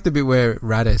 and I like the bit where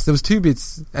Radis. There was two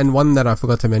bits, and one that I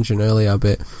forgot to mention earlier,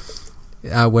 but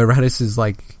where Radis is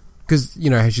like, because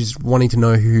she's wanting to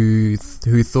know who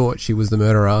thought she was the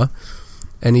murderer,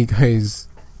 and he goes,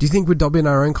 "Do you think we're dobbing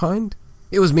our own kind?"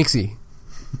 It was Mixie.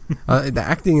 The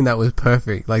acting in that was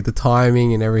perfect, like the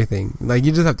timing and everything. Like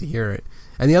you just have to hear it.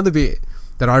 And the other bit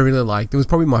that I really liked, it was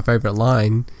probably my favourite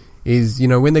line, is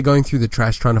when they're going through the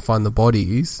trash trying to find the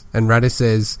bodies, and Radis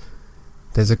says,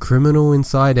 "There's a criminal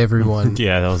inside everyone."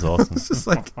 Yeah, that was awesome. It's just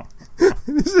like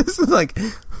this is like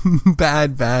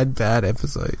bad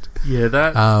episode. Yeah,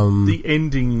 that the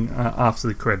ending after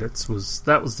the credits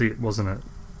wasn't it?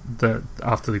 The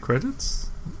after the credits.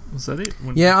 Was that it?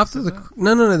 After the...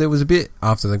 No, there was a bit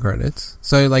after the credits.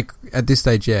 So, at this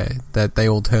stage, that they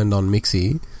all turned on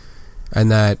Mixie,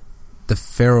 and that the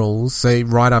Ferrells... So,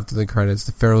 right after the credits,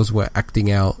 the Ferrells were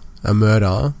acting out a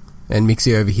murder, and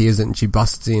Mixie overhears it, and she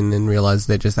busts in and realizes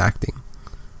they're just acting.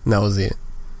 And that was it.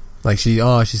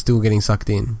 She's still getting sucked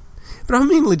in. But, I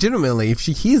mean, legitimately, if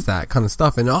she hears that kind of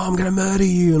stuff, and, I'm going to murder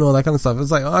you, and all that kind of stuff,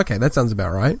 it's like, okay, that sounds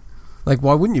about right.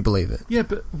 Why wouldn't you believe it? Yeah,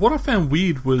 but what I found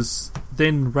weird was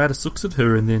then Radis looks at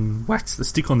her and then whacks the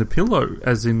stick on the pillow,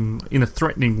 as in a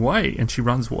threatening way, and she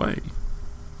runs away.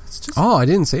 It's just, I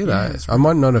didn't see that. I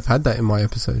might not have had that in my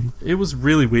episode. It was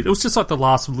really weird. It was just like the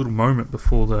last little moment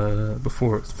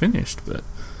before it's finished. But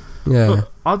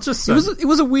I'll just say it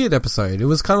was a weird episode. It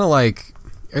was kind of like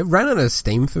it ran out of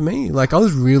steam for me. I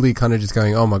was really kind of just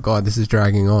going, "Oh my god, this is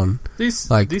dragging on." This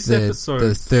episode,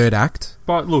 the third act.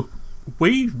 But look.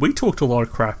 We talked a lot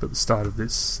of crap at the start of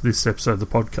this episode of the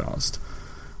podcast.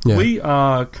 Yeah. We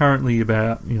are currently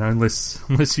about,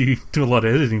 unless you do a lot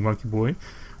of editing, Monkey Boy,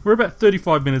 we're about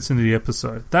 35 minutes into the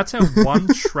episode. That's how one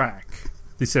track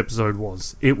this episode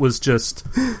was. It was just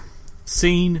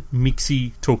scene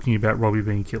Mixie talking about Robbie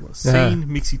being killer. Scene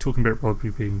Mixie talking about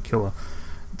Robbie being killer.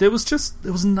 There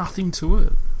was nothing to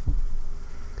it.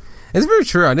 It's very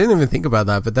true. I didn't even think about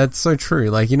that, but that's so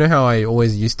true. How I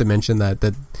always used to mention that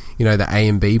the A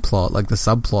and B plot, the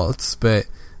subplots, but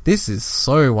this is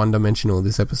so one-dimensional,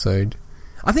 this episode.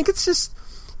 I think it's just,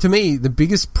 to me, the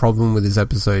biggest problem with this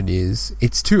episode is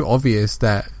it's too obvious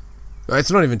that...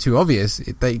 It's not even too obvious.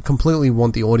 They completely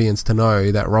want the audience to know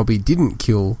that Robbie didn't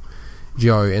kill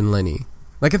Joe and Lenny.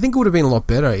 I think it would have been a lot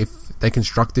better if they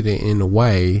constructed it in a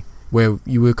way where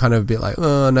you were kind of a bit like,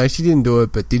 oh, no, she didn't do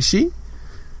it, but did she?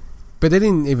 But they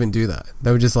didn't even do that.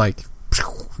 They were just like,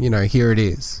 here it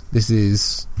is. This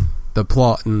is the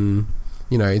plot, and,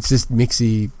 it's just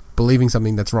Mixie believing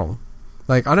something that's wrong.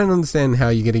 I don't understand how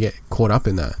you're going to get caught up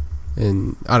in that.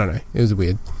 And, I don't know. It was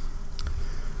weird.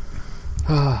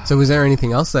 So was there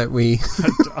anything else that we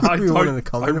wanted to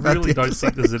comment about? I really don't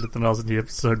think there's anything else in the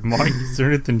episode. Mike, is there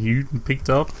anything you picked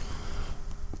up?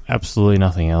 Absolutely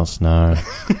nothing else, no.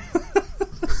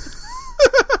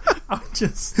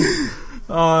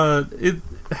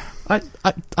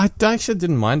 I actually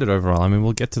didn't mind it overall. I mean,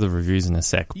 we'll get to the reviews in a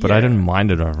sec, but I didn't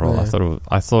mind it overall. Yeah.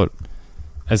 I thought,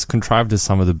 as contrived as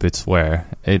some of the bits were,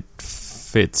 it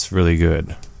fits really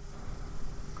good.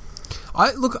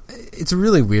 It's a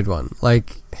really weird one.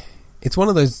 It's one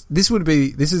of those. This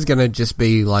is going to just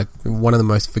be one of the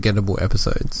most forgettable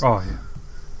episodes. Oh yeah.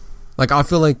 I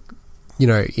feel like, in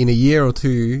a year or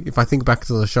two, if I think back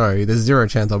to the show, there's zero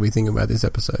chance I'll be thinking about this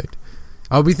episode.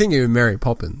 I'll be thinking of Mary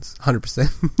Poppins,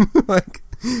 100%.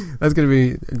 That's going to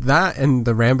be that and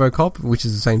the Rambo cop, which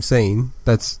is the same scene.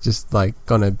 That's just going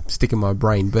to stick in my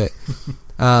brain. But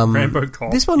Rambo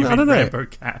cop. This one, I don't know. Rambo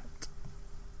cat.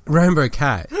 Rambo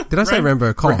cat. Did I say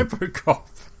Rambo cop? Rambo cop.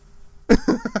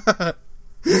 I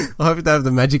hope to have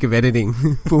the magic of editing,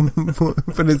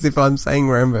 but as if I'm saying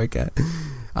Rambo cat.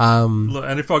 Look,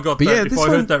 and if I got that, if I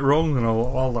heard that wrong, then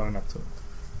I'll own up to it.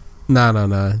 No.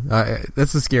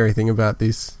 That's the scary thing about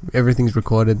this. Everything's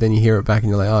recorded, then you hear it back and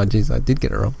you're like, oh, geez, I did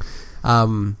get it wrong.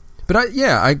 But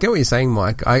I get what you're saying,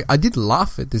 Mike. I did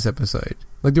laugh at this episode.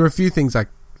 Like, there were a few things I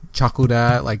chuckled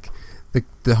at, like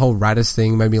the whole Radis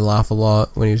thing made me laugh a lot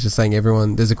when he was just saying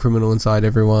there's a criminal inside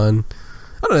everyone.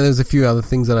 I don't know, there's a few other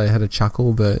things that I had a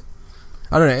chuckle, but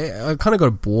I don't know, I kind of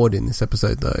got bored in this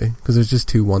episode though, because it was just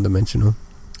too one-dimensional.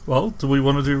 Well, do we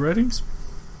want to do ratings?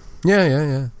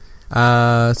 Yeah.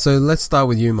 So let's start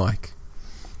with you, Mike.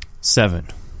 7.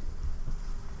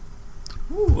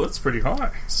 Ooh, that's pretty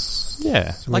high.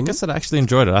 Yeah, like I said, I actually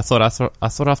enjoyed it. I thought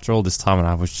after all this time, and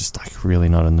I was just like really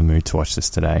not in the mood to watch this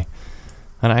today,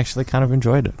 and I actually kind of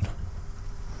enjoyed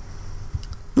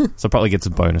it. So probably gets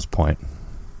a bonus point.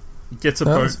 Gets a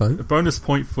bonus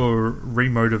point for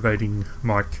remotivating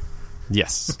Mike.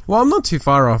 Yes. Well, I'm not too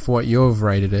far off what you've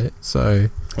rated it, so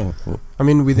I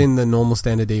mean within the normal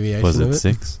standard deviation. Was it of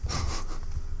 6?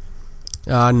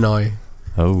 No.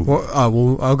 Oh.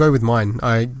 Well, I'll go with mine.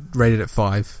 I rated it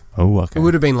 5. Oh, okay. It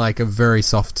would have been like a very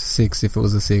soft 6 if it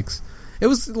was a 6. It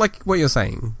was like what you're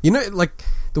saying. You know, like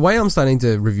the way I'm starting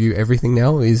to review everything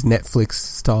now is Netflix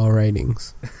style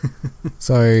ratings.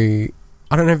 So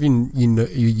I don't know if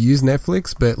you use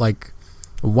Netflix, but like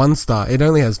 1 star, it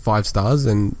only has 5 stars,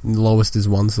 and lowest is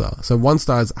 1 star. So 1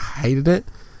 star is I hated it.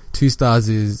 2 stars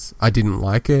is I didn't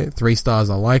like it. 3 stars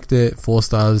I liked it. 4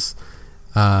 stars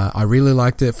I really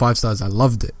liked it. 5 stars I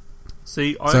loved it. So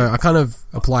I kind of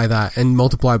apply that and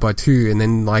multiply by 2, and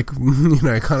then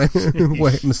kind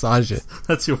of massage it.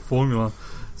 That's your formula.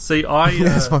 See,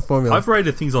 that's my formula. I've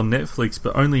rated things on Netflix,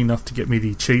 but only enough to get me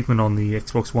the achievement on the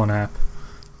Xbox One app.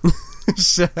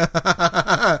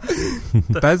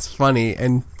 That's funny,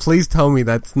 and please tell me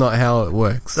that's not how it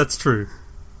works. That's true.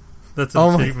 That's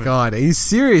an achievement. My god, are you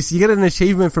serious? You get an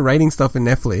achievement for rating stuff in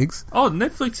Netflix? Oh,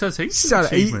 Netflix has heaps of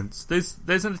achievements.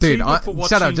 There's an achievement for watching.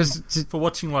 Shut up! For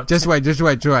watching like. Just wait.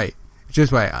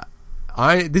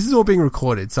 This is all being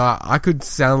recorded, so I could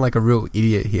sound like a real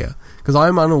idiot here because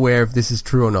I'm unaware if this is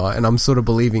true or not, and I'm sort of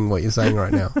believing what you're saying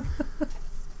right now.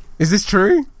 Is this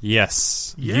true?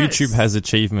 Yes. YouTube has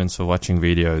achievements for watching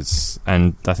videos,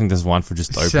 and I think there's one for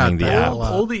just opening the app.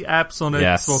 All the apps on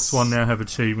Xbox One now have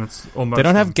achievements. Almost. They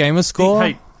don't have gamer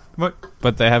score,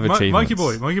 but they have achievements.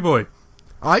 Monkey Boy.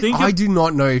 I do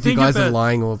not know if you guys are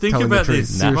lying or telling the truth.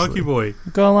 Think about this, Monkey Boy.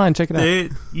 Go online, check it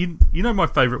out. You know my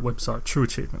favourite website, True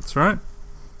Achievements, right?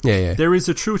 Yeah. There is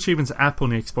a True Achievements app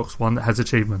on the Xbox One that has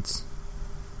achievements.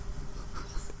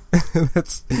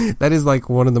 That is like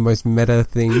one of the most meta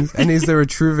things. And is there a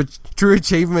true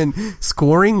achievement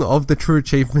scoring of the true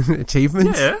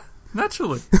achievements? Yeah,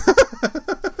 naturally.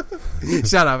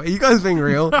 Shut up! Are you guys being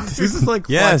real? This is like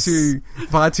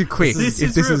far too quick. This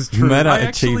is true. Meta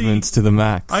achievements to the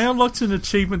max. I unlocked an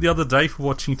achievement the other day for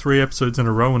watching 3 episodes in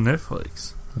a row on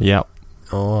Netflix. Yep.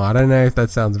 Oh, I don't know if that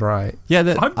sounds right.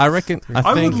 Yeah, I reckon.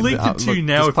 I would link it to you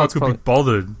now if I could be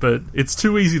bothered, but it's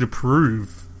too easy to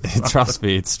prove. Trust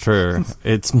me, it's true.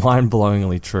 It's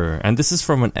mind-blowingly true. And this is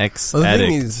from an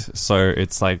ex-addict, so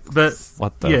it's like,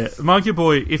 what the... Yeah, Monkey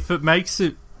Boy, if it makes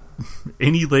it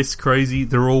any less crazy,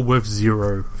 they're all worth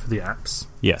 0 for the apps.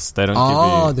 Yes, they don't give you...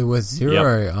 Oh, there was 0.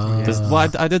 Yep. Well,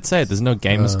 I did say it. There's no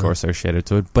gamer score associated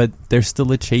to it, but there's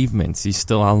still achievements. You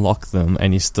still unlock them,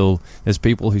 and there's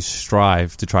people who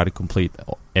strive to try to complete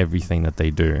everything that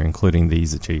they do, including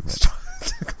these achievements.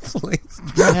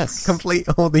 Complete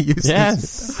all the uses.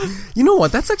 Yes. You know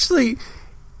what? That's actually...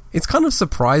 It's kind of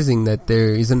surprising that there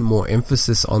isn't more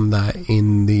emphasis on that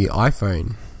in the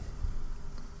iPhone.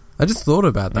 I just thought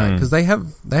about that because they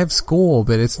have score,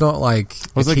 but it's not like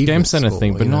it was a Game Center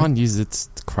thing, but no one used it. It's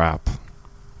crap.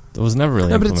 It was never really.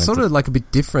 No, but it's sort of like a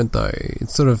bit different though.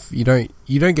 It's sort of you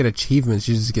don't get achievements;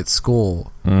 you just get score.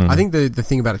 I think the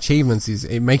thing about achievements is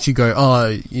it makes you go,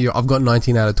 I've got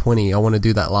 19 out of 20. I want to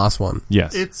do that last one.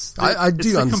 Yes, I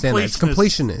do understand that. It's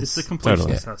completionist. It's the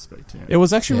completionist aspect. Yeah. It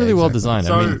was actually really well designed.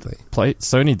 I mean,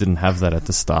 Sony didn't have that at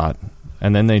the start,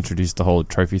 and then they introduced the whole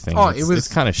trophy thing. It's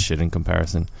kind of shit in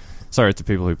comparison. Sorry to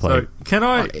people who play. So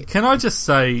can I just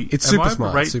say, it's super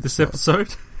smart. Rate this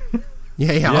episode?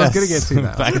 Yeah, yes. I was going to get to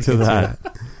that. Back to that.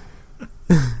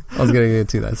 I was going to get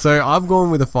to that. So I've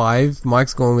gone with a 5.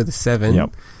 Mike's gone with a 7.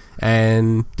 Yep.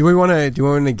 And do you want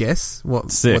to guess what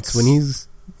 6. What Swinny's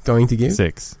going to give?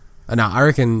 6. No, I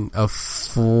reckon a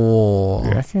 4.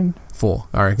 You reckon? 4.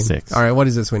 I reckon 6. All right, what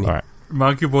is it, Swinny? All right.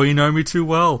 Monkey Boy, you know me too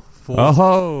well. 4.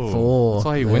 Oh, 4. That's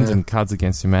why he wins in Cards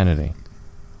Against Humanity.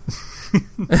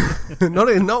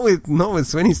 not with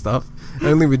Swinny stuff,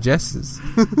 only with Jess's.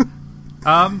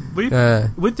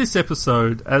 With this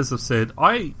episode, as I've said,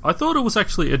 I thought it was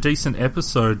actually a decent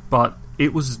episode, but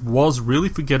it was really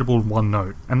forgettable in one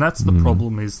note. And that's the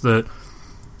problem, is that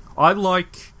I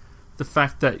like the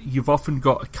fact that you've often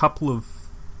got a couple of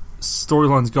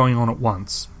storylines going on at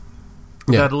once.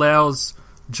 Yeah. That allows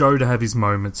Joe to have his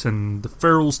moments and the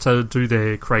Ferrells to do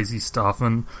their crazy stuff,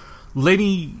 and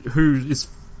Lenny, who is,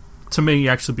 to me,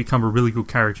 actually become a really good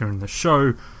character in the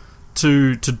show,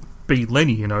 to be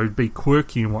Lenny, you know, be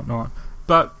quirky and whatnot.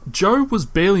 But Joe was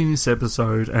barely in this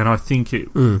episode, and I think it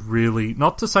really,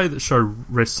 not to say that show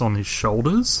rests on his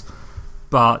shoulders,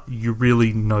 but you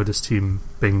really noticed him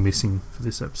being missing for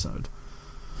this episode.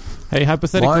 Hey,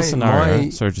 hypothetical scenario,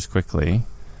 so just quickly.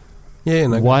 Yeah,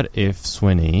 no, what if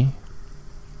Swinny,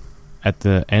 at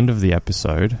the end of the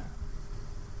episode,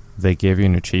 they gave you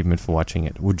an achievement for watching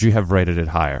it? Would you have rated it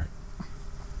higher?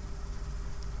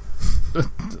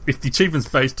 If the achievement's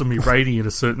based on me rating it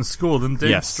a certain score, then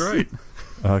damn straight.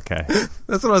 Okay.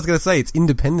 That's what I was going to say. It's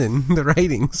independent, the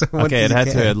rating. So okay, it had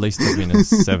to at least have been a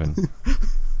 7.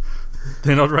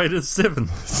 Then I'd rate it a 7.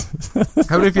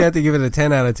 How about if you had to give it a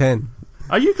 10 out of 10?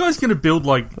 Are you guys going to build,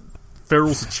 like,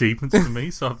 Ferrell's achievements for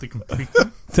me so I have to complete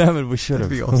them? Damn it, we should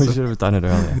have. Awesome. We should have done it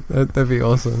earlier. That'd be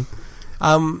awesome.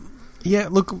 Yeah,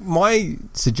 look, my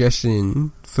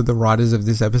suggestion for the writers of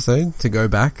this episode to go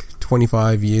back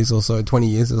 25 years or so, 20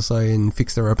 years or so and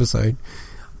fix their episode.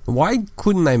 Why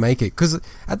couldn't they make it? Because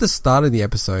at the start of the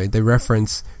episode, they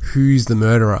reference who's the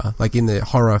murderer, like in the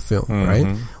horror film,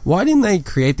 right? Why didn't they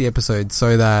create the episode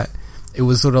so that it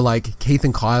was sort of like Keith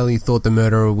and Kylie thought the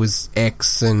murderer was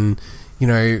X, and, you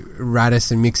know,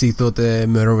 Radis and Mixie thought the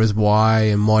murderer was Y,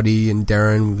 and Moddy and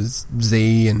Darren was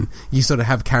Z, and you sort of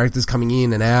have characters coming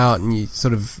in and out, and you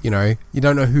sort of, you know, you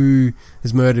don't know who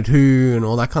has murdered who and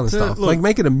all that kind of stuff. Look, like,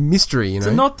 make it a mystery, you know?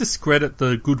 To not discredit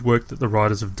the good work that the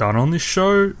writers have done on this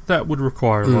show, that would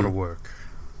require a lot of work.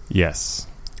 Yes.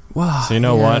 Wow. So you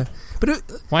know what? But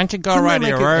why don't you go write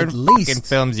your own fucking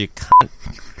films, you cunt?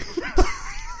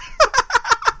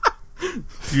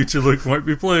 Future Luke won't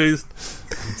be pleased.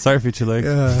 Sorry, Future Luke.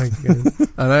 I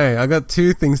know. I got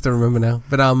 2 things to remember now.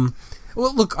 But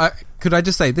well, look, could I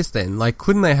just say this then? Like,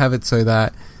 couldn't they have it so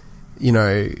that, you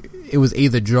know, it was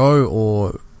either Joe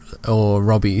or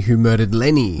Robbie who murdered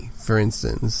Lenny, for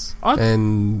instance,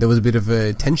 and there was a bit of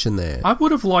a tension there. I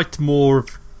would have liked more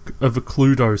of a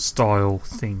Cluedo style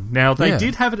thing. Now they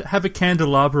did have a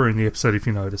candelabra in the episode, if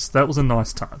you noticed. That was a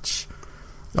nice touch.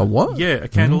 A what? Yeah, a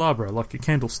candelabra, like a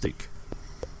candlestick.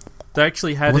 They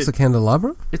actually had What's a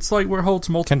candelabra? It's like where it holds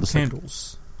multiple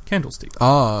candles. Candlestick.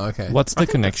 Oh, okay. What's the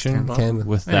connection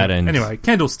with that end? Anyway,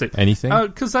 candlestick. Anything?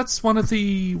 Because that's one of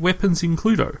the weapons in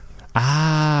Cluedo.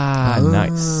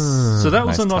 Nice. So that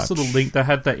was nice a nice touch. little link. They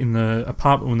had that in the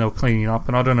apartment when they were cleaning up,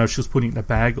 and I don't know if she was putting it in a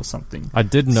bag or something. I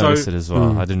did notice it as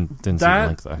well. I didn't see the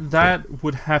link though. That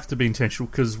would have to be intentional,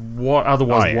 because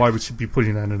otherwise why would she be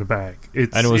putting that in a bag?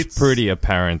 And it was pretty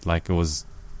apparent, like it was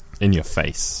in your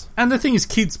face. And the thing is,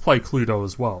 kids play Cluedo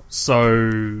as well, so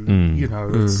you know,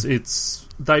 it's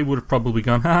they would have probably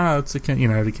gone, it's a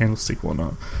the candlestick or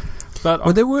whatnot.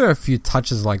 But there were a few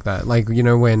touches like that, like, you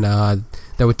know, when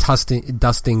they were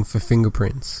dusting for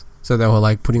fingerprints, so they were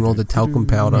like putting all the talcum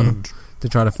powder to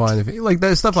try to find like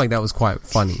stuff like that was quite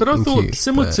funny. But I thought cute,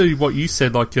 similar to what you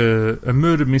said, like a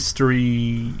murder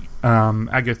mystery,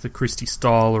 Agatha Christie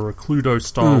style or a Cluedo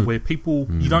style, where people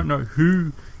you don't know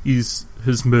who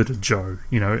has murdered Joe,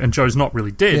 you know, and Joe's not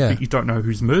really dead, but you don't know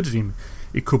who's murdered him.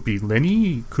 It could be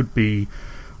Lenny, it could be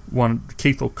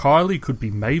Keith or Kylie, it could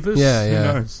be Mavis. Who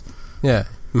knows? Yeah.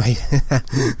 I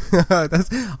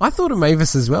thought of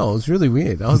Mavis as well. It was really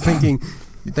weird. I was thinking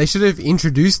they should have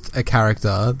introduced a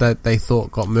character that they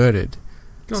thought got murdered.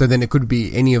 God. So then it could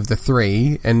be any of the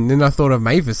 3, and then I thought of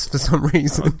Mavis for some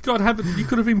reason. Oh, God, you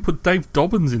could have even put Dave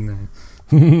Dobbins in there.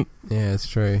 Yeah, it's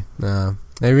true. No.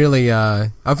 They really, I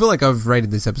feel like I've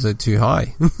rated this episode too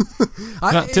high.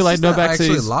 Too late, no backseas. I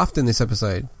actually laughed in this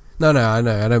epised. No, I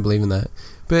know, I don't believe in that.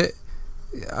 But,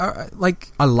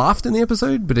 I laughed in the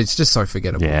episode, but it's just so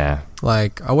forgettable. Yeah.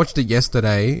 Like, I watched it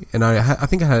yesterday, and I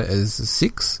think I had it as a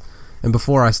 6, and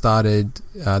before I started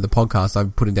the podcast, I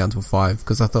put it down to a 5,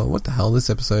 because I thought, what the hell, this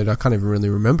episode, I can't even really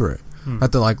remember it. I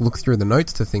had to, look through the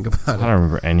notes to think about it. I don't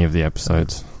remember any of the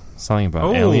episodes. Something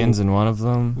about aliens in one of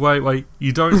them. Wait,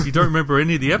 you don't remember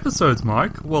any of the episodes,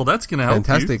 Mike? Well, that's going to help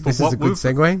Fantastic. you. This is a good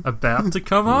segue. About to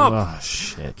come up. Oh,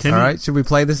 shit. All right, should we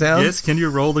play this out? Yes, can you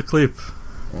roll the clip?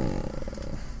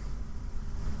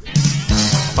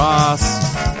 Pass.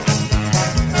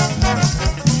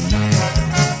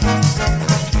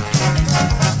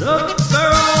 The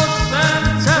Ferrell's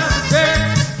Fantastic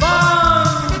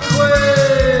Fun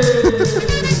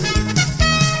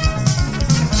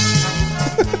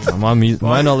Quiz!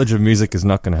 My knowledge of music is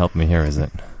not going to help me here, is it?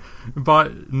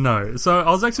 But no. So I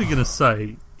was actually going to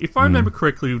say, if I remember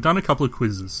correctly, we've done a couple of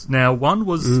quizzes. Now, one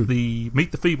was the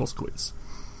Meet the Feebles quiz.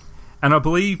 And I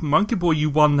believe, Monkey Boy, you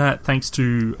won that thanks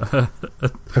to a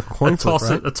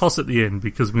toss at the end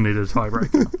because we needed a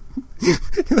tiebreaker.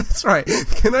 That's right.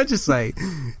 Can I just say...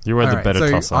 You were the better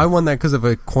tosser. I won that because of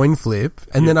a coin flip,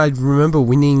 and then I remember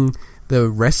winning the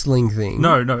wrestling thing.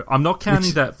 No, I'm not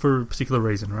counting that for a particular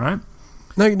reason, right?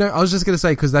 No, I was just going to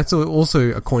say, because that's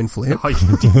also a coin flip. Oh,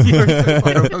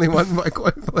 I only won my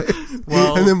coin flip.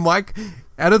 Well, and then Mike...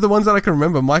 Out of the ones that I can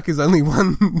remember, Mike has only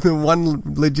won the one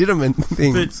legitimate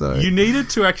thing. But so you needed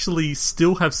to actually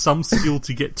still have some skill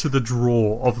to get to the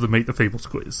draw of the Meet the Feebles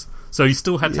quiz. So you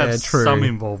still had to have some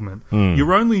involvement.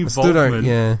 Your only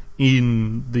involvement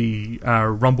in the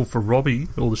Rumble for Robbie,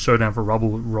 or the Showdown for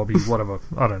Robbie, whatever,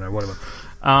 I don't know, whatever,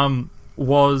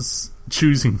 was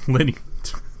choosing Lenny.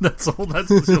 That's all.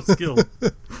 That's your skill.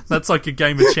 That's like a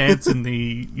game of chance in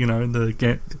the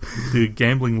the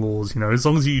gambling laws. As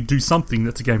long as you do something,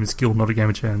 that's a game of skill, not a game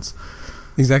of chance.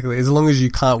 Exactly. As long as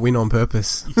you can't win on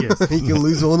purpose, yes, you can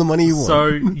lose all the money you want. So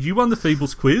you won the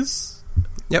Feebles quiz.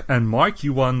 Yep. And Mike,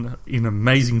 you won in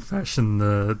amazing fashion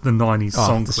the 90s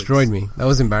song quiz. Destroyed me. That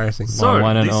was embarrassing. So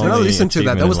when I listened to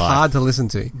that, that was hard to listen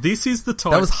to. This is the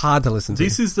That was hard to listen to.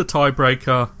 This is the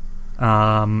tiebreaker.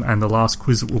 And the last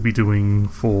quiz that we'll be doing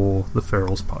for the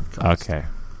Ferals podcast. Okay.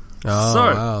 Oh,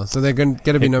 wow. So they're going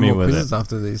to be no more quizzes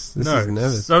after this. This is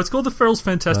nervous. So it's called the Ferals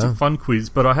Fantastic Fun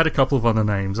Quiz, but I had a couple of other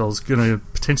names. I was going to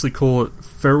potentially call it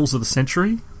Ferals of the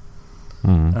Century,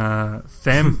 Family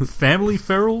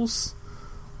Ferals,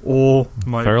 or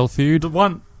my Feral Feud. The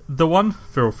one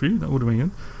Feral Feud, that would have been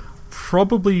good.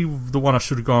 Probably the one I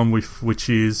should have gone with, which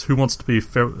is Who Wants to Be a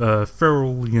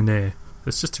Feralionaire.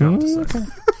 It's just too hard to say. Okay.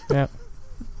 Yeah.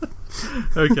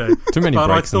 Okay. Too many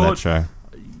breaks in that show.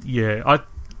 Yeah.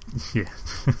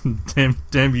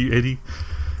 Damn you, Eddie.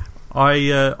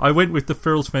 I went with the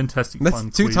Ferals Fantastic Fun Quiz.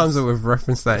 That's 2 times that we've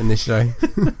referenced that in this show.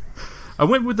 I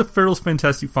went with the Ferals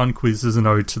Fantastic Fun Quiz as an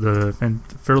ode to the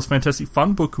Ferals Fantastic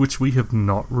Fun book, which we have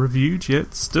not reviewed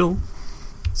yet still.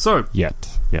 So... Yet.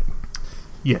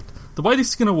 The way this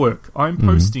is going to work, I'm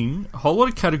posting a whole lot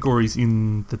of categories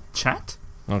in the chat.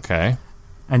 Okay.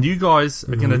 And you guys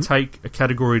are going to take a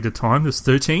category at a time. There's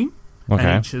 13. Okay.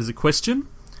 And each has a question.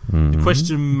 The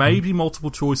question may be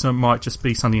multiple choice, and it might just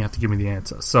be something you have to give me the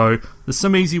answer. So there's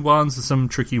some easy ones, there's some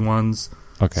tricky ones.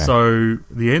 Okay. So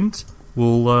at the end,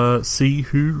 we'll see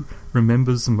who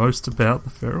remembers the most about the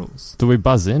Ferals. Do we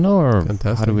buzz in, or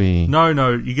how do we... No,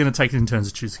 you're going to take it in turns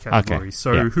to choose a category. Okay.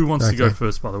 So who wants to go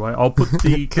first, by the way? I'll put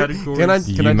the categories... Can I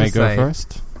you go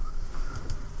first?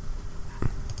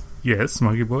 Yes,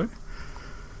 Monkey Boy.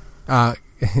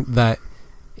 That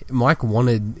Mike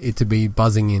wanted it to be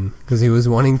buzzing in because he was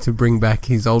wanting to bring back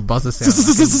his old buzzer sound.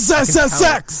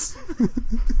 Sex!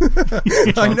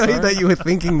 I know that you were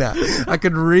thinking that. I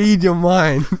could read your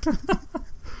mind.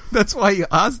 That's why you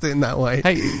asked it in that way.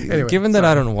 Hey, anyway, given that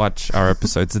I don't watch our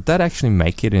episodes, did that actually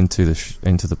make it into the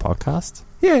podcast?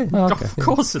 Yeah. Oh, okay. Of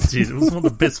course it did. It was one of the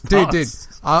best parts. Dude.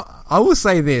 I will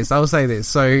say this.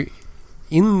 So...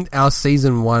 In our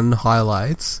season 1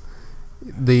 highlights,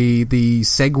 the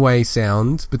segue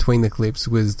sound between the clips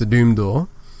was the Doom Door.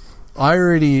 I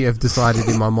already have decided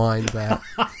in my mind that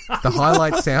the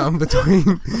highlight sound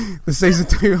between the season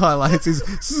 2 highlights is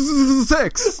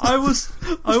sex. I was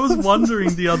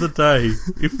wondering the other day,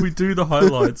 if we do the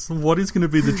highlights, what is going to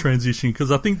be the transition? Because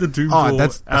I think the Doom Door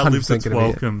outlives its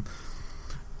welcome.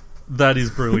 That is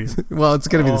brilliant. Well, it's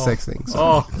going to be the sex thing.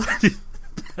 So.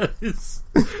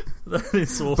 That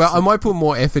is awesome. But I might put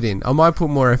more effort in.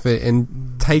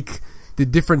 And take the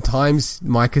different times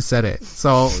Mike has said it. So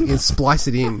I'll splice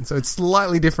it in. So it's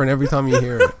slightly different every time you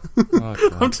hear it.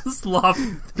 I'm just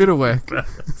laughing. Bit of work.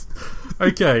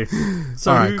 Okay.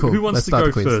 So right, cool. who wants to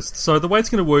go first? So the way it's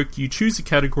going to work, you choose a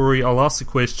category, I'll ask the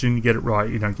question, you get it right,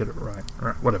 you don't get it right. All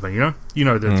right, whatever, you know? You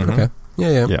know that. Okay.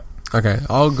 Yeah. Okay,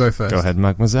 I'll go first. Go ahead,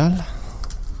 mademoiselle.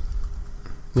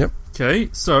 Yep. Okay,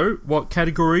 so what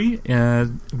category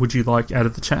would you like out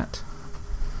of the chat?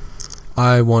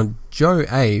 I want Joe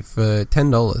A for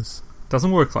 $10.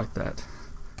 Doesn't work like that.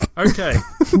 Okay.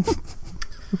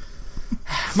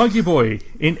 Monkey Boy,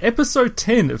 in episode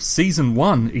 10 of season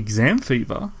 1, Exam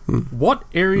Fever, what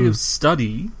area of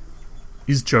study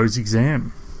is Joe's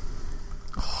exam?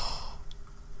 Oh.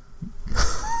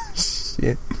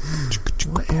 Shit.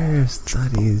 What area of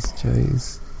study is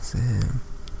Joe's exam?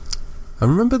 I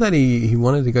remember that he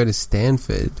wanted to go to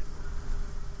Stanford.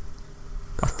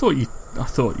 I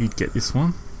thought you'd get this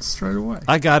one straight away.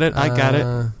 I got it.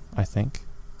 I think.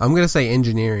 I'm going to say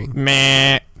engineering.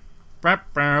 Meh. By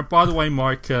the way,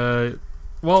 Mike,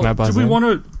 Well, Can I buzz do we in? want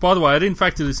to? By the way, I didn't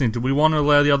factor this in. Do we want to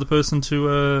allow the other person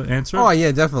to answer it? Oh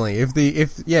yeah, definitely.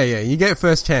 You get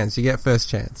first chance. You get first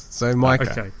chance. So Mike,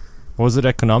 Okay. Was it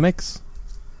economics?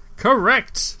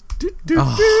 Correct.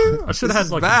 I should have had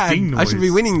like bad. a ding noise. I should be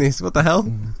winning this. What the hell?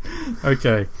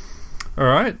 Okay. All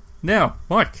right. Now,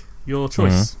 Mike, your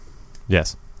choice.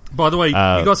 Yes. By the way, you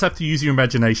guys have to use your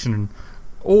imagination,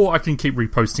 or I can keep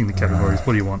reposting the categories.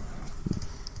 What do you want?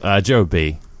 Joe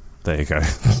B. There you go.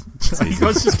 Are you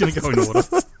guys just going to go in order?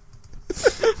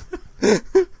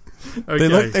 Okay. They Are you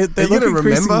look gonna increasingly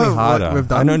remember what harder. we've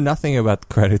done? I know nothing about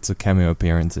credits or cameo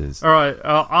appearances. All right.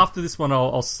 After this one,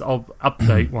 I'll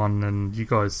update one, and you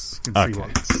guys can see Okay.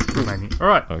 what's remaining. All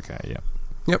right. Okay,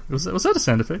 yeah. Was that a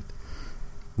sound effect?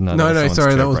 No, someone's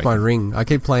sorry, that was jailbreaking. my ring. I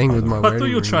keep playing with my. I thought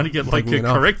you were trying to get like a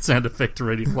correct sound effect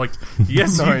already. Like,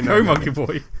 yes, you go, Monkey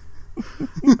Boy.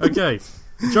 Okay,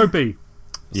 Joe B.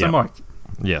 So, Yeah. Mike,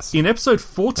 Yes. in episode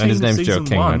 14 And his of name's Joe season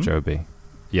King, 1, not Joe B.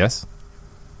 Yes?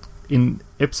 in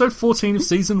episode 14 of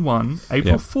season 1,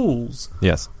 April Yeah. Fools,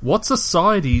 Yes. what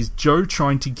society is Joe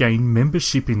trying to gain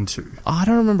membership into? Oh, I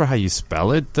don't remember how you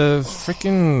spell it. The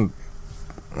freaking...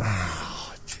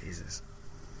 Oh, Jesus.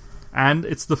 And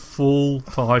it's the full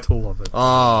title of it.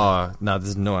 Oh, no,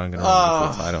 there's no way I'm going to remember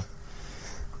the full title.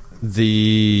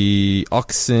 The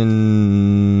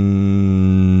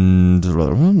Oxen...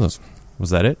 Was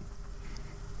that it?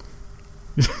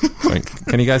 Wait,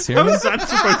 can you guys hear How me? is that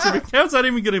supposed to be? How's that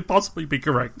even going to possibly be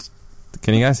correct?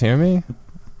 Can you guys hear me?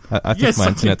 I think Yes, my I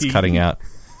can internet's hear you. cutting out.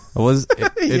 It was Yeah,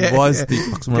 the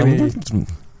Oxen...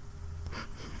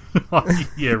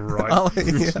 Yeah, right. I'll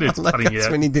It's let cutting guess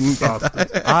out. when he didn't get Bastard.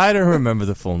 that. I don't remember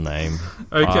the full name.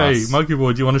 Okay, Pass. Monkey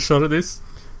Boy, do you want a shot at this?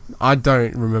 I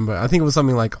don't remember. I think it was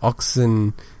something like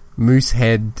Oxen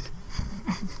Moosehead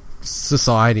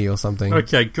Society or something.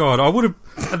 Okay, God, I would have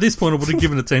at this point I would have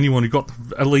given it to anyone who got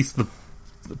at least the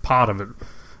part of it.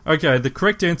 Okay, the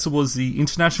correct answer was the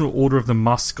International Order of the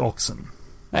Musk Oxen.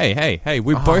 Hey,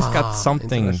 we both got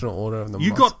something. International Order of the You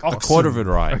Musk got A oxen. quarter of it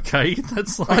right. Okay,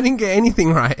 that's like I didn't get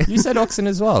anything right. You said oxen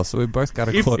as well, so we both got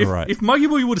a quarter right. If Monkey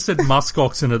Boy would have said Musk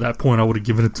Oxen at that point, I would have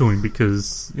given it to him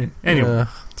because anyway.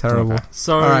 Terrible. Okay.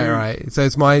 So All right. So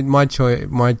it's my choice,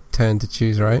 my turn to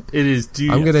choose, right? it is.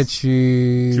 I'm gonna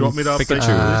choose. Do you want me to update Pikachu.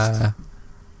 your list?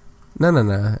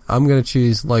 No. I'm gonna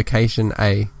choose location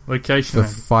A Location for A.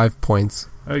 5 points.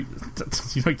 Oh, you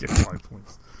don't get 5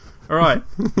 points. All right,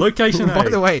 location A. By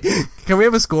the way, can we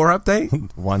have a score update?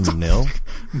 1-0.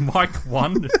 Mike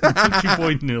 1, Monkey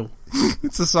Boy 0.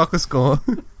 It's a soccer score.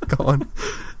 Go on.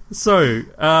 So,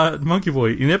 Monkey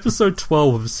Boy, in episode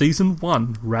 12 of season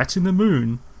 1, Rat in the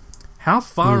Moon, how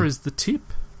far is the tip?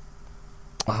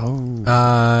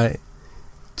 Oh.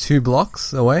 2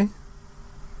 blocks away.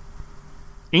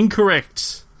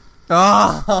 Incorrect.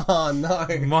 Oh no!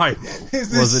 Mike. This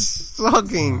Was is it-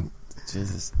 shocking.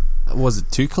 Jesus. Was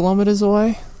it 2 kilometers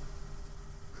away?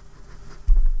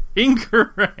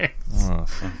 Incorrect. Oh,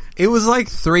 fuck. It was like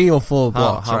 3 or 4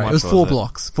 blocks, how right? much It was was 4 it?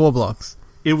 blocks. 4 blocks.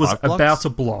 It was 5 blocks? about a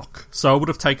block, so I would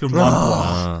have taken 1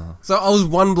 block. So I was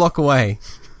 1 block away.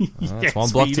 Yes, one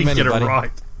but block you too didn't many, get buddy. it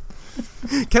right.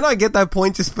 Can I get that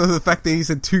point just for the fact that he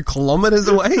said 2 kilometers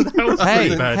away? That was Hey,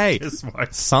 pretty bad. hey. Guess,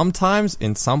 Mike. Sometimes,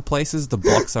 in some places, the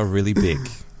blocks are really big.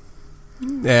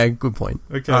 Yeah, good point.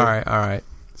 Okay. All right.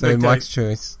 So Okay. Mike's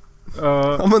choice.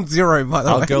 Uh, I'm on 0, by the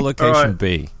way. I'll go location Alright.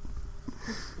 B.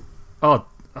 oh,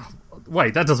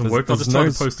 wait, that doesn't work. I was there's just trying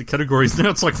no to post the categories. Now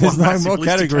it's like There's one no massive more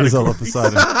list of categories all of a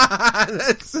sudden.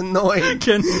 That's annoying.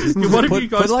 Can one of you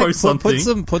guys post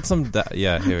something? Put some.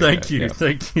 Yeah, here we Thank go. you, Yeah.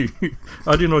 thank you.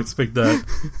 I did not expect that.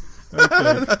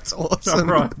 Okay. That's awesome.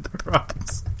 Right.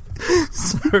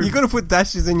 So, You got to put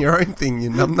dashes in your own thing, you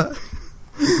numbnut.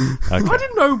 Okay. I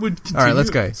didn't know it would continue. All right, let's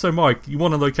go. So, Mike, you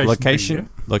want a location? Location.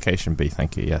 Location B.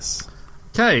 Thank you. Yes.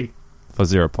 Okay. For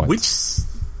 0 points.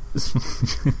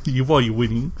 Which while you're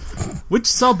winning, which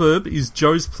suburb is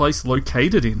Joe's place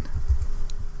located in?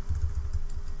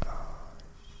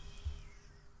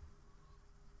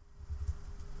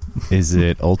 Is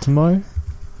it Ultimo?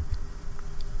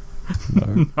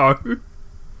 No. No.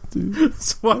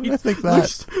 So wait, I think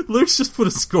that. Luke's just put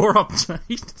a score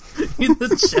update in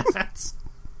the chat.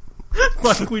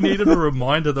 Like we needed a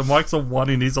reminder that Mike's on 1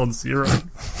 and he's on 0. I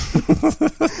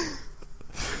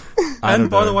And don't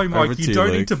by the know. way, Mike, Over you to don't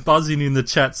Luke. need to buzz in the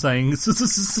chat saying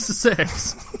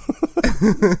sex.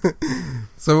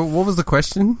 So what was the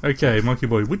question? Okay, Monkey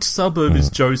Boy, which suburb is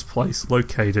Joe's place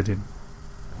located in?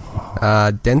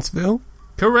 Densville?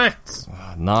 Correct.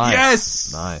 Nice.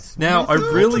 Yes! Nice. Now, I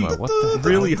really, Ultimo, what the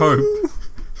hell? really hope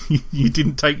you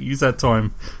didn't use that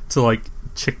time to like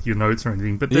check your notes or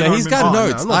anything. But then Yeah, he's got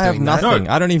notes. no, I'm not I have doing that. nothing.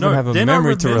 I don't even have a then I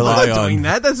memory to remember- rely I'm not doing on.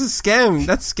 that. That's a scam.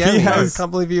 That's scamming. I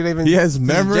can't believe you'd even. He has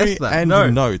memory suggest that. and No.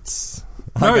 notes.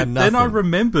 I No, got then I nothing.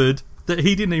 remembered that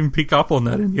he didn't even pick up on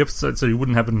that in the episode, so he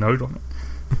wouldn't have a note on it.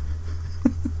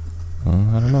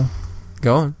 I don't know.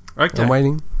 Go on. Okay. I'm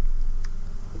waiting.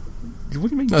 What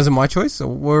do you mean? Oh, is it my choice, or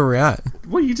where are we at?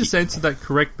 Well, you just answered that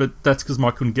correct, but that's because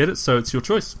Mike couldn't get it, so it's your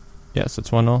choice. Yes,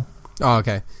 it's 1-0. Oh,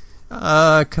 okay.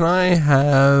 Can I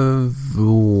have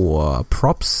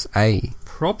props A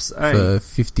Props A. for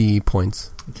 50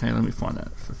 points? Okay, let me find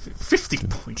that. For 50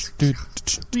 points.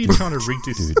 What are you trying to rig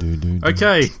this?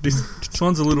 Okay, this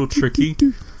one's a little tricky.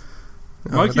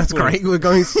 Mikey That's boy. great. We're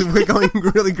going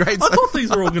really great. I thought these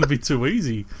were all going to be too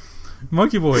easy.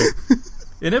 Mikey boy,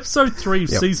 in episode 3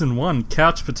 of Yep. season 1,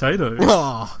 Couch Potato,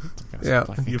 Oh, yeah.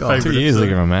 your God. favourite 2 years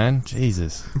episode. ago, man.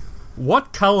 Jesus.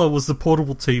 What colour was the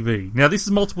portable TV? Now, this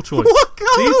is multiple choice. What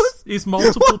colour This is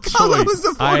multiple What colour was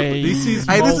choice. the This is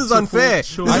Hey, this is multiple unfair.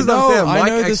 choice. This is unfair.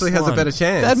 Mike actually has a better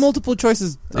chance. That multiple choice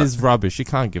is rubbish. You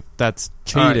can't give. That's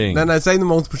All right. cheating. No, say the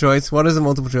multiple choice. What is the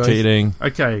multiple choice? Cheating.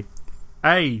 Okay.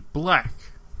 A, black.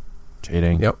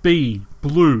 Cheating. Yep. B,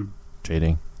 blue.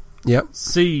 Cheating. Yep.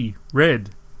 C,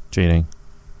 red. Cheating.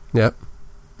 Yep.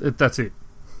 That's it.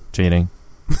 Cheating.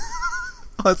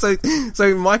 Oh, so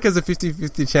Mike has a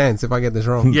 50-50 chance if I get this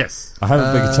wrong. Yes. I have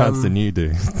a bigger chance than you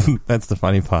do. That's the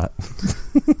funny part.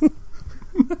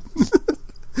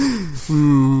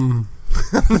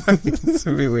 It's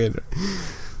a bit weird.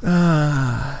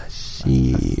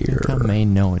 Sheer. I may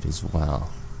know it as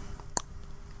well.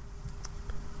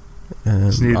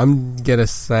 I'm gonna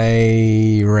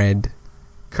say red.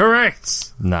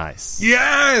 Correct. Nice.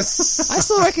 Yes. I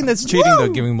still reckon that's cheating though,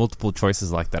 giving multiple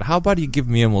choices like that. How about you give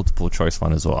me a multiple choice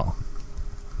one as well?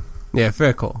 Yeah,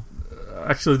 fair call.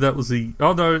 Actually, that was the...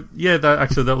 Oh, no. Yeah, that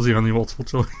was the only multiple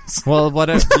choice. Well,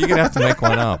 whatever. You're gonna have to make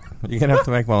one up. You're gonna have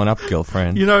to make one up,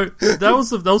 girlfriend. You know, that was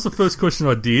the first question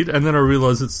I did, and then I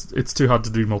realised it's too hard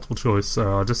to do multiple choice,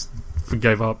 so I just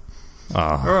gave up.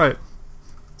 Ah. All right.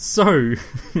 So,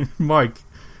 Mike,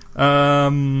 do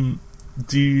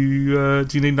you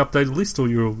need an updated list, or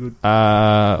you're all good?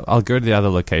 I'll go to the other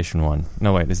location one.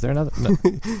 No, wait. Is there another? No.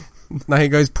 No, he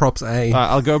goes props A.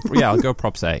 I'll go. Yeah, I'll go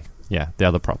props A. Yeah, the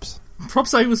other props.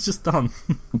 Props A was just done.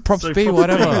 Props So B, props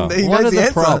whatever. He What knows are the the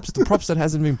answer. props? The props that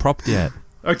hasn't been propped yet.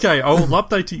 Okay, I will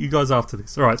update you guys after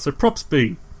this. All right, so props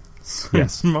B. So,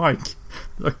 Yes. Mike.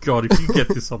 Oh, God, if you get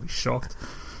this, I'll be shocked.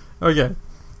 Okay.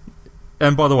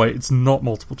 And by the way, it's not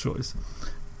multiple choice.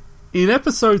 In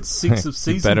episode 6 of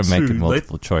season 2... You better make it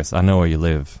multiple choice. I know where you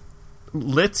live.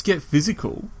 Let's Get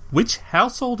Physical. Which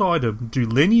household item do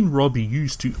Lenny and Robbie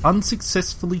use to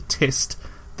unsuccessfully test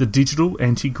the digital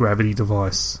anti-gravity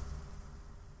device?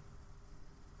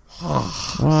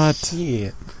 What?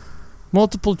 Shit.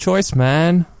 Multiple choice,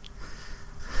 man.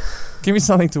 Give me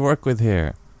something to work with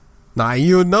here. Nah,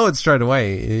 you would know it straight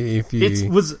away if you...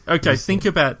 It was... Okay, think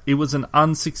about... It was an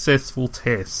unsuccessful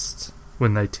test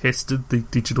when they tested the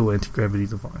digital anti-gravity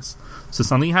device. So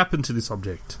something happened to this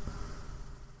object.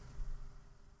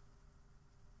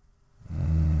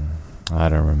 I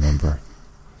don't remember.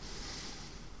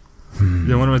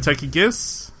 You want to take a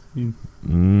guess? Vacuum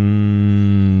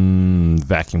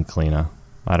cleaner.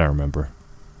 I don't remember.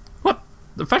 What?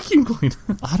 The vacuum cleaner?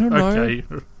 I don't know. Okay.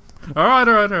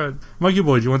 Alright. Mikey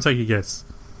boy, do you want to take a guess?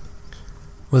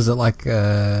 Was it like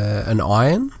an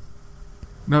iron?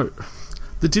 No.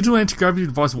 The digital anti-gravity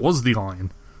device was the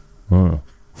iron. Oh.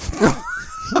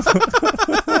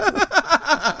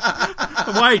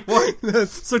 Wait.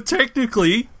 So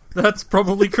technically, that's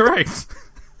probably correct.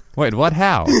 Wait, what?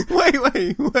 How? Wait.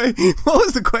 What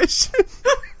was the question?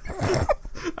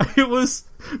 It was,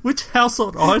 which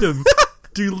household item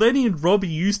do Lenny and Robbie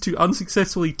use to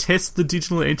unsuccessfully test the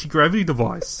digital anti-gravity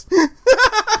device?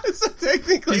 So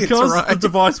technically Because it's right. the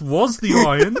device was the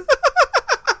iron,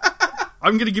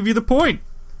 I'm going to give you the point.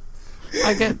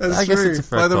 I guess true. it's a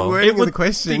fair By the call. wording of the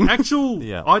question. The actual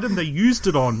Yeah. item they used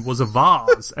it on was a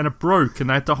vase, and it broke, and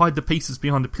they had to hide the pieces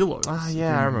behind the pillows. Ah,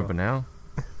 yeah, I remember now.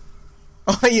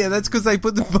 Oh yeah, that's because they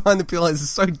put them behind the pillows. It's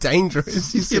so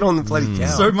dangerous. You sit on the bloody couch.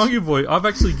 So, Monkey Boy, I've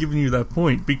actually given you that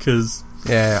point because...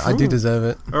 yeah, I do deserve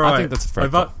it. All right, I think that's a fair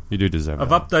call. You do deserve I've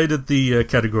that. updated the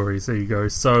categories. There you go.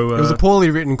 So It was a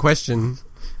poorly written question.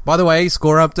 By the way,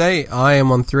 score update. I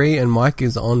am on 3 and Mike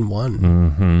is on 1.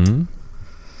 Mm-hmm.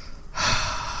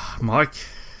 Mike,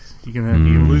 you're gonna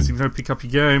lose if you don't pick up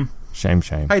your game. Shame.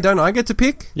 Hey, don't I get to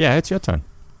pick? Yeah, it's your turn.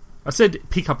 I said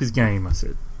pick up his game. I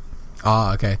said.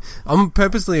 Ah, okay. I'm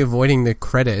purposely avoiding the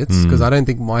credits because I don't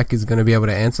think Mike is going to be able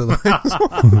to answer those.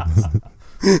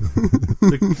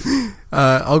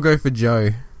 I'll go for Joe.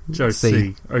 Joe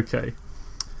C. Okay.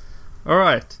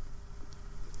 Alright.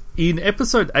 In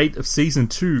episode 8 of season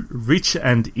 2, Rich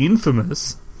and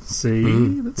Infamous...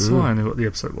 See? That's why I knew what the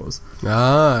episode was.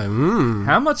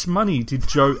 How much money did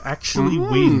Joe actually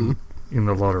win in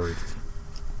the lottery?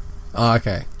 Oh,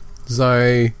 okay.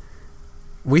 So,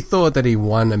 we thought that he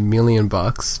won $1 million.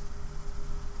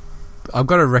 I've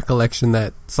got a recollection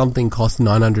that something cost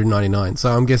 $999,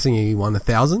 so I'm guessing he won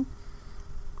 1,000?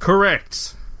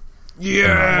 Correct.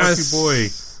 Yes! Lucky boy.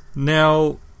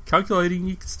 Now... calculating,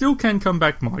 you still can come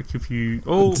back, Mike, if you...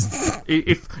 Oh,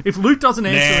 if Luke doesn't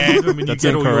answer any of them and you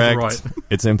get all yours right.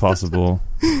 It's impossible.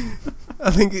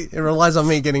 I think it relies on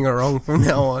me getting it wrong from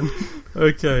now on.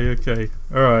 Okay.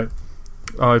 Alright.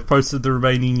 I've posted the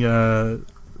remaining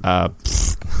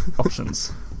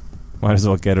options. Might as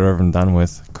well get it over and done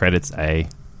with. Credits A.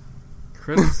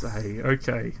 Credits A,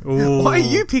 okay. Ooh. Why are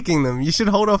you picking them? You should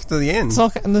hold off to the end. It's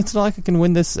not like I can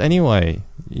win this anyway.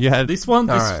 You had This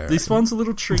one's a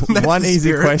little tricky. one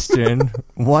easy question,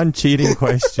 one cheating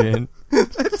question,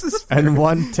 and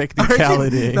one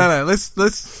technicality. No.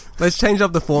 Let's change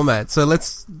up the format. So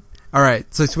all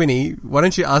right. So Swinny, why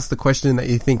don't you ask the question that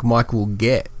you think Mike will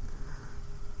get?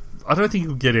 I don't think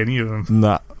you'll get any of them.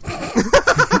 Nah.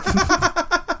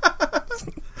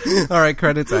 All right,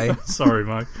 credits A. Sorry,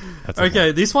 Mike.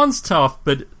 Okay, this one's tough,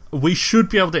 but we should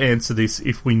be able to answer this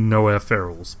if we know our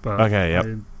ferals. But okay, yep.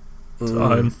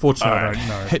 Unfortunately, I don't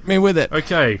know. Hit me with it.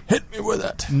 Okay. Hit me with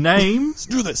it. Let's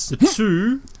do this. The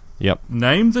two... Yep.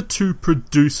 Name the two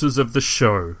producers of the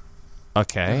show.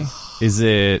 Okay. Is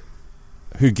it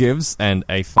Who Gives and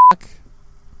A Fuck?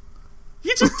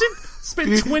 You just did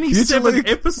spend 27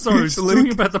 episodes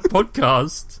talking about the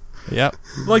podcast. Yep.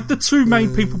 Like, the two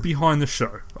main people behind the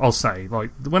show, I'll say.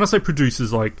 Like, when I say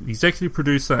producers, like, the executive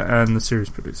producer and the series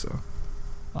producer.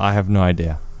 I have no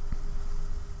idea.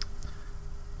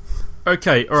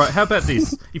 Okay, alright, how about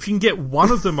this? If you can get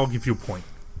one of them, I'll give you a point.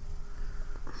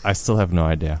 I still have no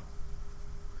idea.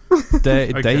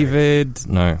 Okay. David...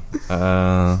 No.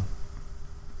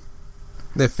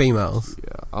 They're females.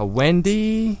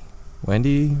 Wendy?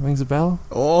 Wendy rings a bell?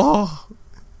 Oh...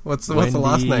 What's the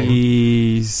last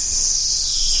name?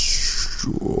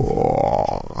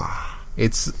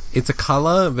 It's a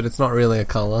colour, but it's not really a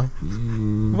colour.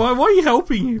 Why are you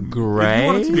helping him? Grey? You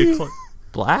want it to be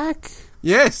Black?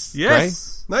 Yes.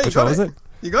 Yes. Grey? No, you got it.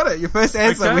 You got it. Your first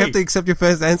answer. Okay. We have to accept your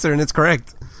first answer, and it's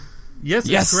correct. Yes,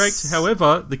 it's correct.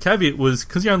 However, the caveat was,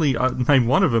 because you only named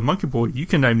one of them, Monkey Boy, you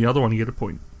can name the other one and get a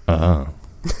point. Oh.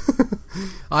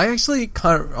 I actually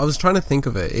can't... I was trying to think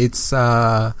of it. It's...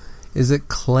 Is it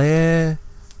Claire?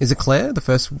 Is it Claire, the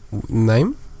first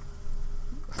name?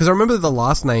 Because I remember the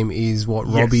last name is what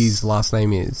Robbie's last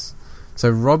name is. So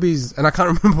Robbie's... And I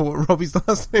can't remember what Robbie's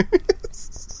last name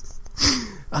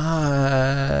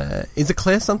is it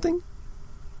Claire something?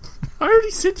 I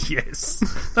already said yes.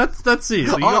 That's it.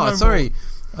 Oh, sorry.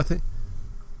 I think...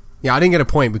 Yeah, I didn't get a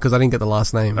point because I didn't get the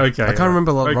last name. Okay. I can't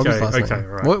remember Robbie's last name. Okay,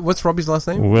 right. What's Robbie's last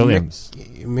name? Williams.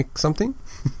 Mick something?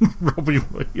 Robbie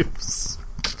Williams.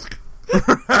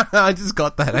 I just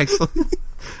got that, actually.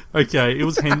 Okay, it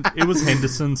was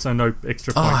Henderson, so no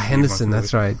extra point. Oh, Henderson,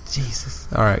 that's right. Jesus.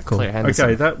 All right, cool.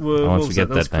 Okay, that was... I want to get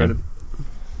that name.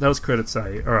 That was credits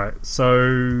A. All right,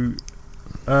 so...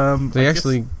 So you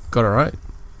actually got it right.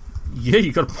 Yeah,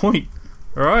 you got a point.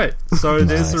 All right, so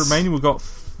there's the remaining.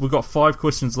 We've got 5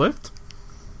 questions left.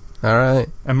 All right.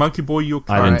 And Monkey Boy, you're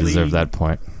currently... I didn't deserve that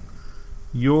point.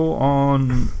 You're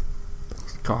on...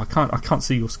 God, I can't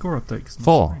see your score update.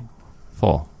 4.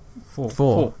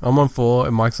 I'm on 4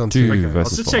 and Mike's on 2. Okay. I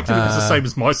was just checking if it's the same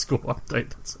as my score update.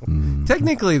 That's all.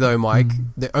 Technically, though, Mike,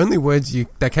 the only words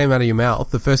that came out of your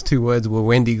mouth, the first 2 words were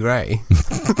Wendy Gray.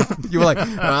 You were like,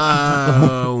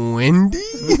 Wendy?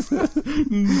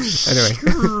 Anyway.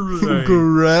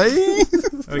 Gray?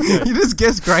 Okay. You just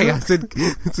guessed grey. I said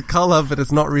it's a colour, but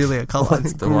it's not really a colour.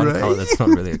 It's the one colour that's not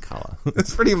really a colour.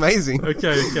 It's pretty amazing.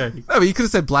 Okay. No, but you could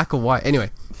have said black or white.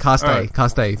 Anyway, Cast A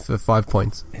for 5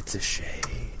 points. It's a shade.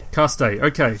 Cast A,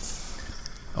 okay.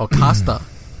 Oh, Caster.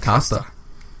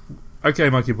 Okay,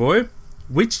 Monkey Boy.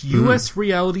 Which US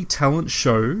reality talent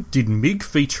show did Mig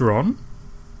feature on?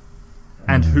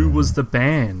 And who was the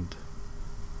band?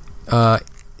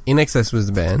 In Excess was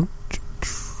the band.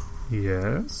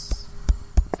 Yes.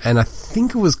 And I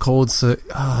think it was called...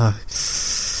 I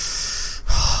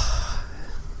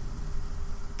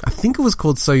think it was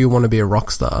called So You Want to Be a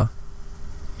Rock Star.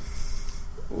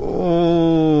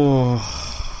 Oh...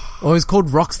 Or it's called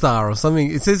Rockstar or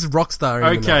something. It says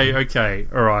Rockstar. Okay.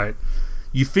 All right.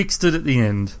 You fixed it at the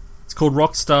end. It's called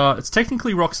Rockstar. It's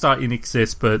technically Rockstar in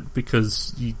Excess, but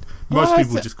because Most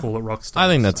people just call it Rockstar. I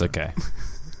think that's okay.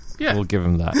 Yeah. We'll give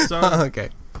him that. So, Okay.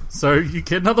 so you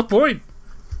get another point.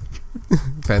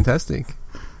 Fantastic.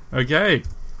 Okay.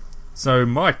 So,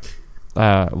 Mike.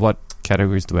 What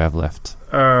categories do we have left?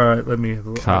 Alright, let me have a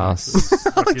look. Cast.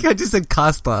 Like I just said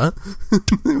caster.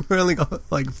 We only got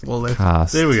like 4 left.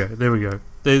 Cast. There we go.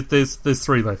 There's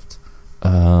 3 left.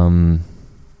 No,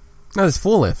 there's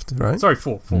 4 left, right? Sorry,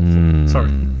 4.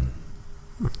 Sorry.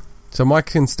 So Mike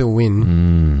can still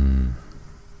win.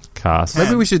 Cast.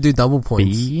 Maybe we should do double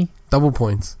points. B. Double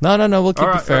points. No, we'll keep All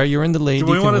it right, fair. You're in the lead. do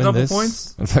we You want can a win double this.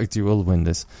 points? In fact, you will win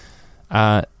this.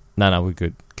 No, we're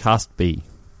good. Cast B.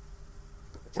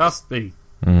 Cast B.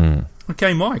 Mm.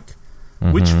 Okay, Mike.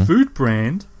 Which food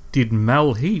brand did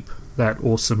Mel Heap, that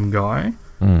awesome guy,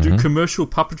 do commercial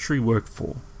puppetry work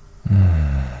for?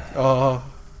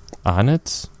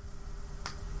 Arnott's?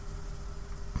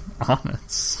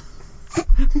 Arnott's.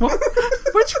 What?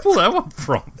 Where'd you pull that one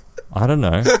from? I don't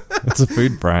know. It's a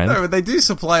food brand. No, but they do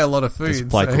supply a lot of food. They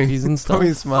supply cookies and stuff?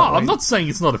 Probably smart. I'm not saying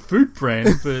it's not a food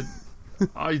brand, but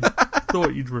I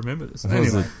thought you'd remember this.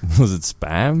 Anyway. Was it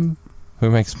Spam? Who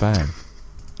makes Spam?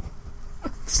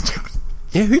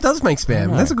 Yeah, who does make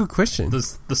spam? That's a good question.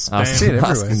 The I see it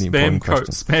everywhere.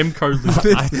 Spam code.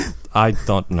 I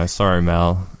don't know. Sorry,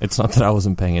 Mel. It's not that I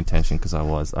wasn't paying attention because I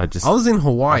was. I was in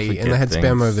Hawaii and they had things.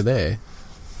 spam over there.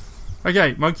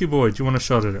 Okay, Monkey Boy, do you want a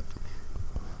shot at it?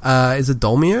 Is it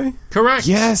Dolmio? Correct.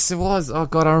 Yes, it was. Oh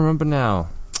god, I remember now.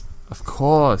 Of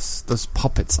course, those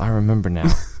puppets. I remember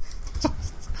now.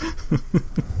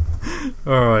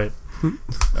 All right.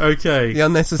 Okay. The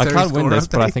unnecessary. I can't win this,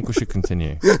 update. but I think we should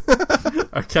continue.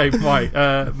 Okay, Mike.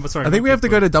 Sorry. I think we have to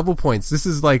go to double points. This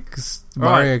is like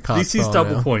Mario Kart. This is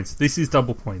double now. points. This is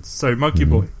double points. So, Monkey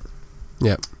Boy.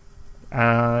 Yep. 3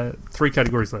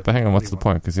 categories left. But hang on, what's the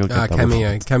point? Because you'll get double cameo.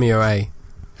 points. Cameo A.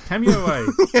 Cameo A.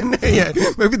 yeah,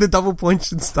 maybe the double point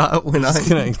should start when It's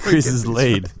going to increase his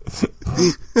lead.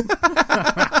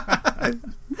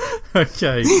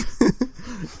 Okay.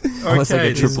 Unless I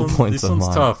get triple points this on one's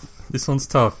mine. tough. This one's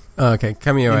tough. Oh, okay,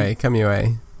 Cameo A.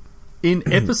 In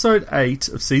episode 8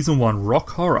 of season 1,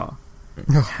 Rock Horror,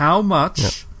 how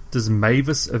much does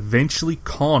Mavis eventually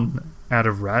con out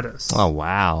of Radis? Oh,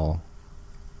 wow.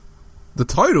 The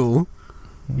total?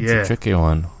 Yeah. It's a tricky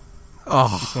one.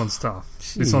 Oh, This one's tough.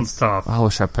 Jeez. This one's tough. I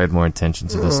wish I paid more attention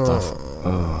to this stuff.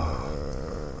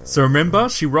 So remember,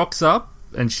 she rocks up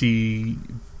and she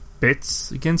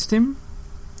bets against him,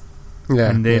 yeah.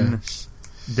 and then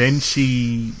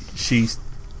she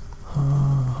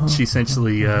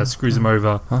essentially screws him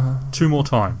over 2 more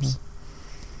times.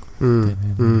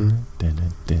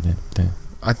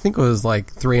 I think it was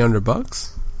like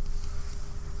 $300.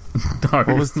 No,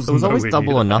 It was always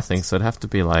double or nothing, so it'd have to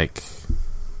be like...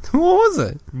 What was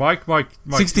it? Mike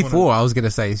 64, I was going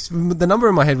to say. The number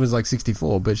in my head was like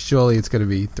 64, but surely it's going to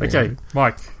be 300. Okay,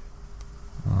 Mike.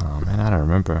 Oh, man, I don't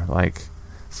remember. Like,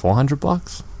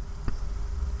 $400?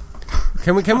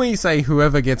 Can we say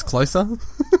whoever gets closer?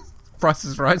 Price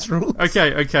is Right rule.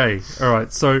 Okay. All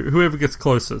right. So whoever gets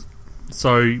closest.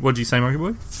 So what did you say, Monkey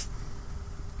Boy?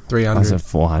 300. I said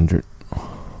 400.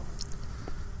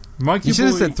 Monkey You should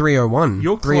have Boy, said 301.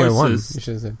 You're 301. closest You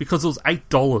should have said. because it was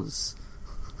 $8.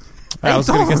 I was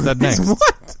going to guess that next.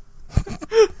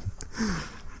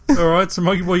 What? All right. So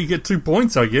Monkey Boy, you get 2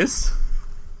 points, I guess.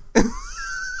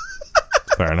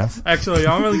 Fair enough. Actually,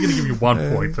 I'm only going to give you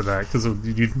 1 point for that because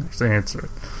you didn't actually answer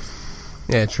it.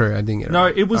 Yeah, true. I didn't get it. No,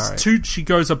 right. it was All right. 2. She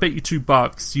goes, I bet you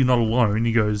 $2. You're not alone.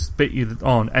 He goes, bet you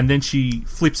on. And then she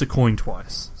flips a coin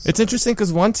twice. It's interesting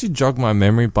because once you jog my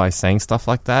memory by saying stuff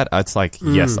like that, it's like,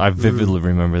 yes, I vividly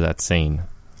remember that scene.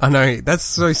 I know. That's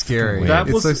so scary.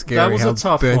 It's so scary. That was how a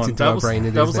tough burnt one. into my brain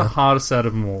it That is was now. the hardest out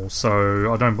of them all.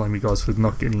 So I don't blame you guys for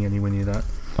not getting anywhere near that.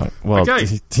 Like, well,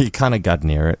 Okay. he kind of got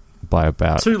near it by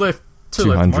about 2 left. 2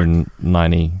 left, Mike.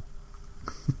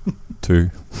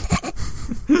 292.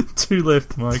 2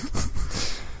 left, Mike.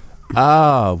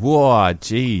 Whoa,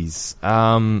 jeez.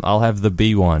 I'll have the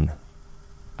B one.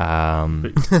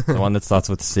 The one that starts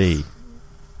with C.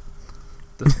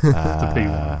 The B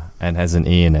one. And has an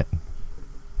E in it.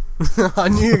 I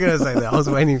knew you were going to say that. I was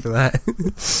waiting for that.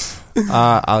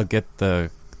 I'll get the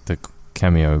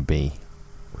cameo B.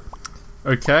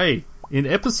 Okay. In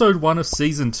episode 1 of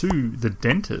season 2, The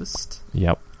Dentist,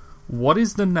 Yep. what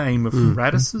is the name of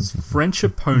Radis's French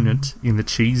opponent in the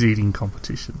cheese eating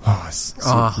competition?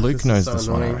 Luke knows so this annoying.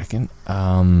 one, I reckon.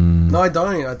 No, I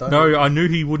don't. No, I knew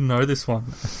he wouldn't know this one.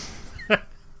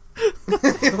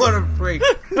 What a freak.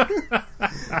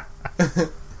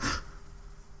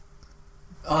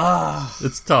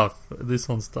 It's tough. This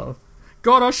one's tough.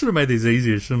 God, I should have made these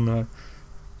easier, shouldn't I?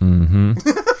 Mm-hmm.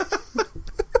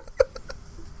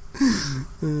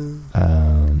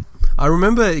 I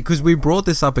remember because we brought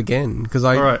this up again because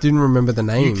I didn't remember the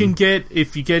name. You can get,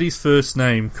 if you get his first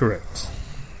name correct,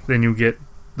 then you'll get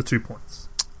the 2 points.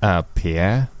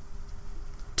 Pierre.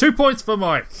 2 points for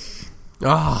Mike.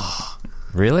 Oh,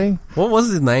 really? What was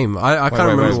his name? I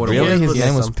can't remember what it was. Really, his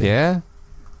name was Pierre.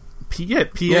 Pierre.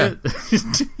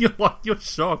 You're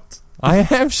shocked. I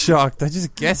am shocked. I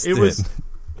just guessed it.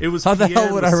 It was. How the Pierre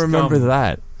hell would I remember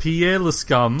that? Pierre Le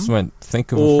Scum. Just went,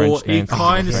 think of a French name. Or it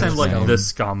kind of sounds like Le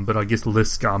Scum, but I guess Le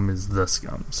Scum is the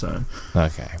Scum. So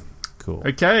okay, cool.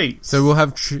 Okay, so we'll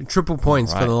have triple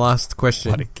points for the last question.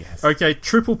 What a guess. Okay,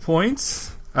 triple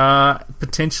points.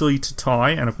 Potentially to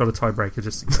tie, and I've got a tiebreaker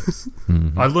just in case.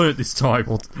 I learnt this time.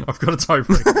 I've got a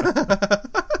tiebreaker.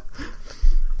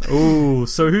 Oh,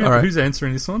 so who's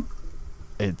answering this one?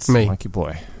 It's me, Monkey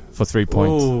Boy, for 3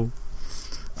 points. Ooh.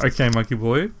 Okay, Monkey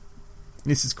Boy.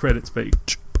 This is credit speak.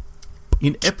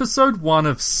 In episode 1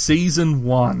 of season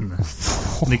 1,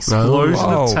 an explosion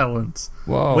of talent.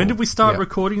 Whoa. When did we start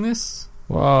recording this?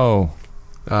 Whoa.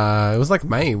 It was like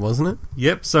May, wasn't it?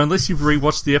 Yep, so unless you've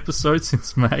rewatched the episode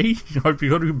since May, I hope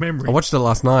you got a good memory. I watched it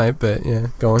last night, but yeah,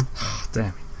 go on. Damn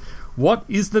it. What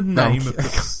is the name of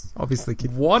the... Obviously,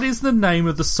 kid. What is the name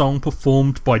of the song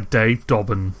performed by Dave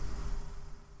Dobbin?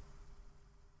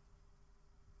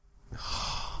 Damn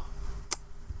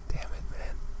it,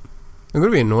 man. I'm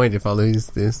going to be annoyed if I lose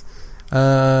this.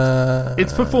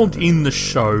 It's performed in the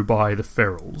show by the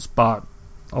Ferals, but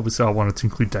obviously I wanted to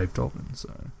include Dave Dobbin, so...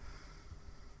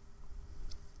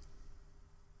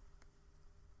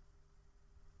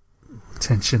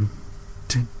 Tension.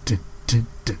 Is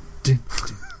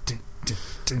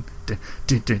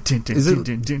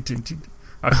it?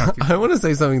 I want to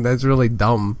say something that's really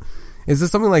dumb. Is there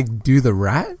something like Do the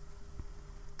Rat?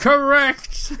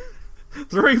 Correct.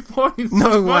 3 points.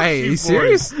 No way. Are you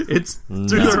serious? It's Do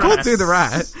the Rat. Called Do the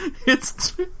Rat.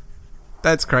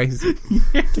 That's crazy.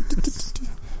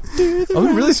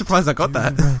 I'm really surprised I got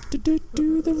that. Do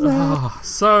the rat.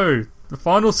 So the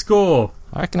final score.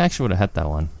 I reckon I actually would have had that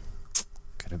one.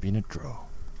 Could have been a draw.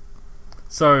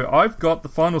 So I've got the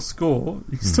final score.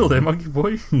 You still there, Monkey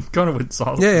Boy? You kind of went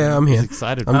silent. Yeah, I'm here. He's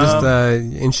excited. I'm just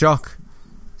in shock.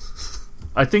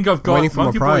 I think I've got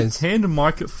Monkey Boy at 10 and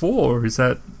Mike at 4. Is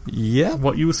that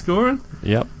what you were scoring?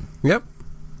 Yep.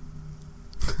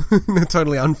 A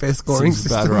totally unfair scoring Seems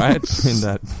system. about right in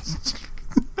that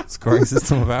scoring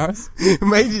system of ours.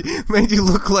 made you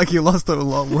look like you lost a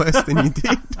lot worse than you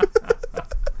did.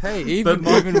 Hey, even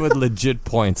with legit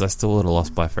points, I still would have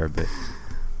lost by a fair bit.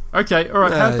 Okay, all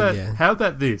right. How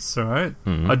about this? All right,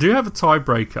 I do have a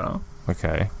tiebreaker.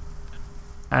 Okay,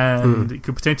 and it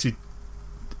could potentially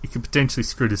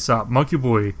screw this up. Monkey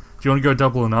Boy, do you want to go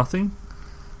double or nothing?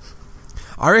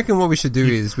 I reckon what we should do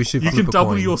is we should. You flip can a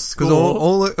double coin, your score.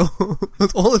 All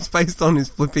it's based on is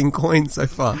flipping coins so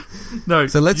far. No,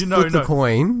 so let's flip the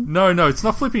coin. No, it's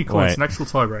not flipping a coin. It's an actual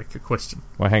tiebreaker question.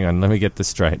 Well, hang on. Let me get this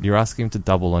straight. You're asking him to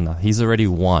double or not? He's already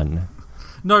won.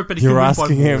 No, but you're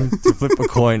asking him to flip a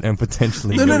coin and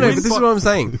potentially. No. But this is what I'm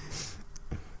saying.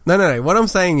 No. What I'm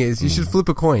saying is you should flip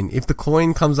a coin. If the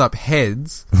coin comes up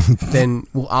heads, then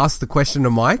we'll ask the question to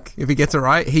Mike. If he gets it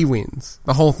right, he wins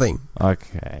the whole thing.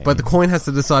 Okay. But the coin has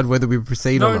to decide whether we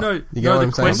proceed or not. You get what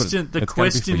I'm saying? The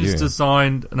question is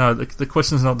designed. No, the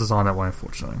question is not designed that way.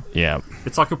 Unfortunately. Yeah.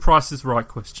 It's like a Price is Right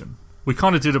question. We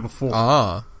kind of did it before.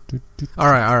 Ah.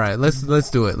 All right. Let's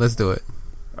do it.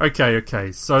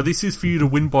 Okay. So this is for you to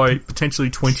win by potentially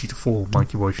 20-4.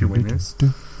 Monkey Boy, if you win this.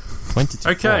 20 to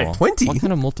okay. 4. 20? What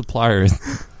kind of multiplier is...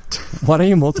 What are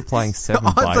you multiplying 7 by?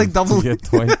 It's like double... to get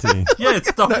 20. Yeah,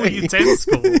 it's double your 10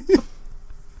 score.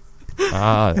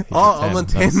 I'm on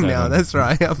 10 now. That's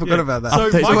right. I forgot about that. So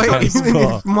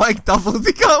if Mike doubles,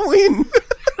 he can't win.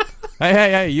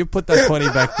 Hey, you put that 20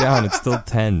 back down. It's still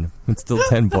 10. It's still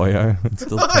 10, boyo. It's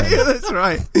still 10. Yeah, that's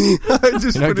right. I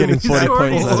just You're not getting 40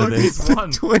 points out of this.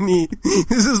 20.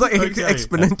 This is like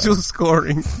exponential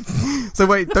scoring. So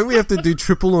wait, don't we have to do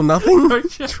triple or nothing?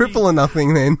 Okay. Triple or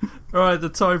nothing then. Alright,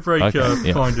 the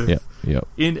tiebreaker, kind of. Yep.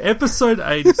 In episode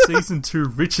 8 of season 2,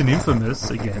 Rich and Infamous,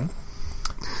 again,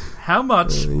 how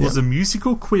much was the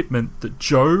musical equipment that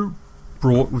Joe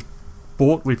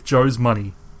bought with Joe's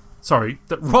money? Sorry,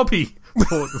 that Robbie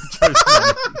bought with Joe's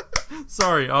money.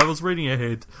 Sorry, I was reading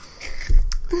ahead.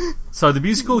 So the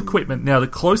musical equipment. Now the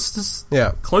closest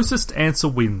answer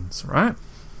wins, right?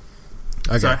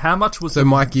 Okay. So how much was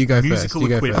Mike, you go musical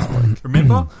first. equipment?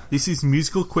 Remember, this is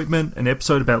musical equipment, an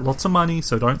episode about lots of money,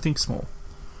 so don't think small.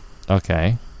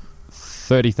 Okay,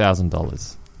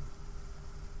 $30,000.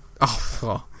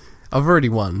 Oh, I've already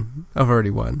won.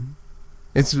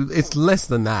 It's less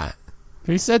than that.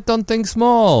 He said don't think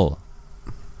small.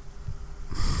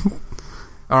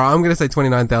 All right, I'm going to say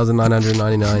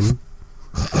 29,999.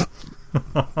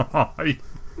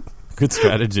 Good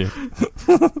strategy.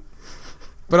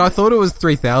 But I thought it was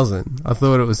 3,000.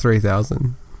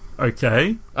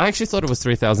 Okay. I actually thought it was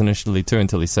 3,000 initially too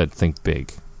until he said think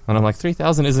big. And I'm like,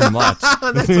 3,000 isn't much.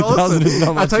 That's 3,000 awesome. is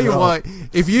not much. I'll tell you what,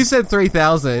 if you said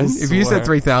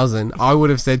 3,000, I would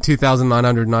have said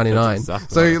 2,999. Exactly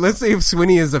so right. let's see if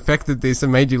Swinny has affected this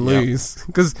and made you lose.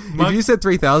 Because if you said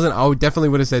 3,000, I definitely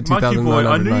would have said 2,999. Monkey Boy,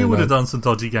 I knew you would have done some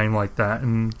dodgy game like that,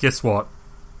 and guess what?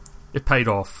 It paid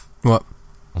off. What?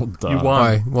 Oh, duh. You won.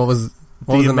 Why? What was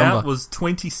the amount number? was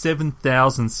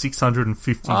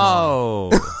 27,650. Oh.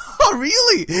 Oh,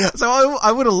 really? So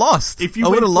I would have lost. If you I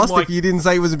would have went for, lost like- if you didn't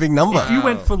say it was a big number. If you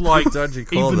went for like Dodgy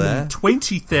call even there.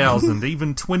 20,000,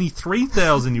 even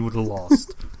 23,000, you would have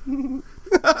lost.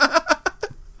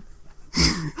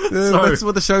 That's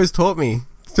what the show's taught me.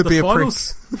 To be a prick.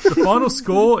 The final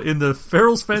score in the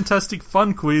Ferrell's Fantastic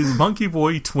Fun Quiz, Monkey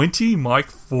Boy 20, Mike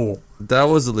 4. That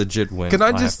was a legit win. Can I I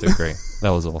have just to agree. That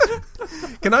was awesome.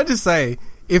 Can I just say,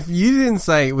 if you didn't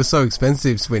say it was so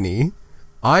expensive, Swinny,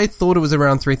 I thought it was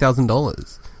around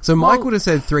 $3,000. So Mike would have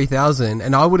said 3,000,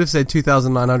 and I would have said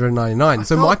 2,999.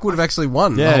 So Mike would have actually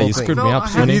won. Yeah, the whole you thing. screwed me up,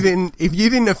 If Swinny. you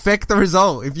didn't affect the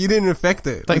result, if you didn't affect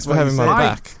it, Thanks that's for what having you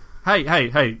my said.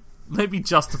 back. Hey, let me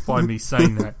justify me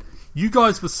saying that. You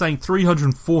guys were saying $300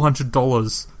 and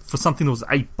 $400 for something that was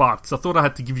 $8. I thought I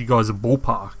had to give you guys a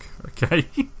ballpark, okay?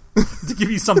 To give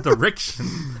you some direction.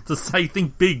 To say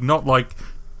think big, not like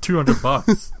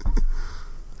 $200.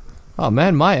 Oh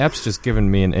man, my app's just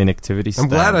given me an inactivity stat. I'm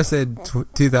glad I said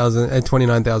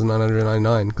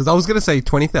 29,999 because I was going to say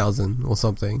 20,000 or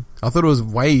something. I thought it was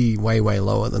way, way, way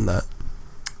lower than that.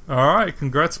 Alright,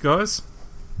 congrats, guys.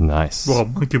 Nice. Well,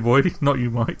 Monkey Boy, not you,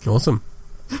 Mike. Awesome.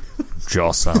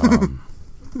 Jossam.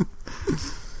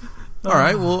 All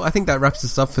right, well, I think that wraps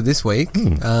us up for this week.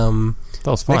 That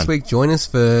was fun. Next week, join us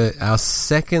for our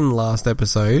second last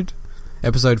episode,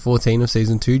 episode 14 of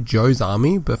Season 2, Joe's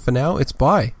Army. But for now, it's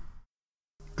bye.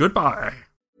 Goodbye.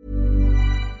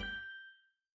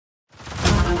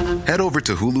 Head over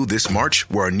to Hulu this March,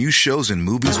 where our new shows and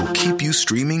movies will keep you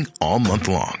streaming all month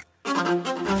long.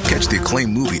 Catch the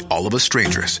acclaimed movie All of Us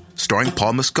Strangers, starring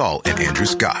Paul Mescal and Andrew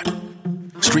Scott.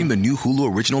 Stream the new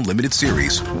Hulu original limited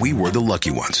series We Were the Lucky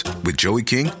Ones with Joey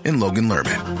King and Logan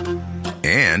Lerman.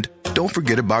 And don't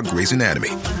forget about Grey's Anatomy.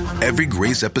 Every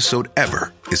Grey's episode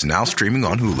ever is now streaming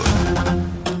on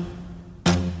Hulu.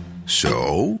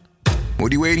 So,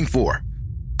 what are you waiting for?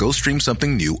 Go stream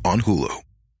something new on Hulu.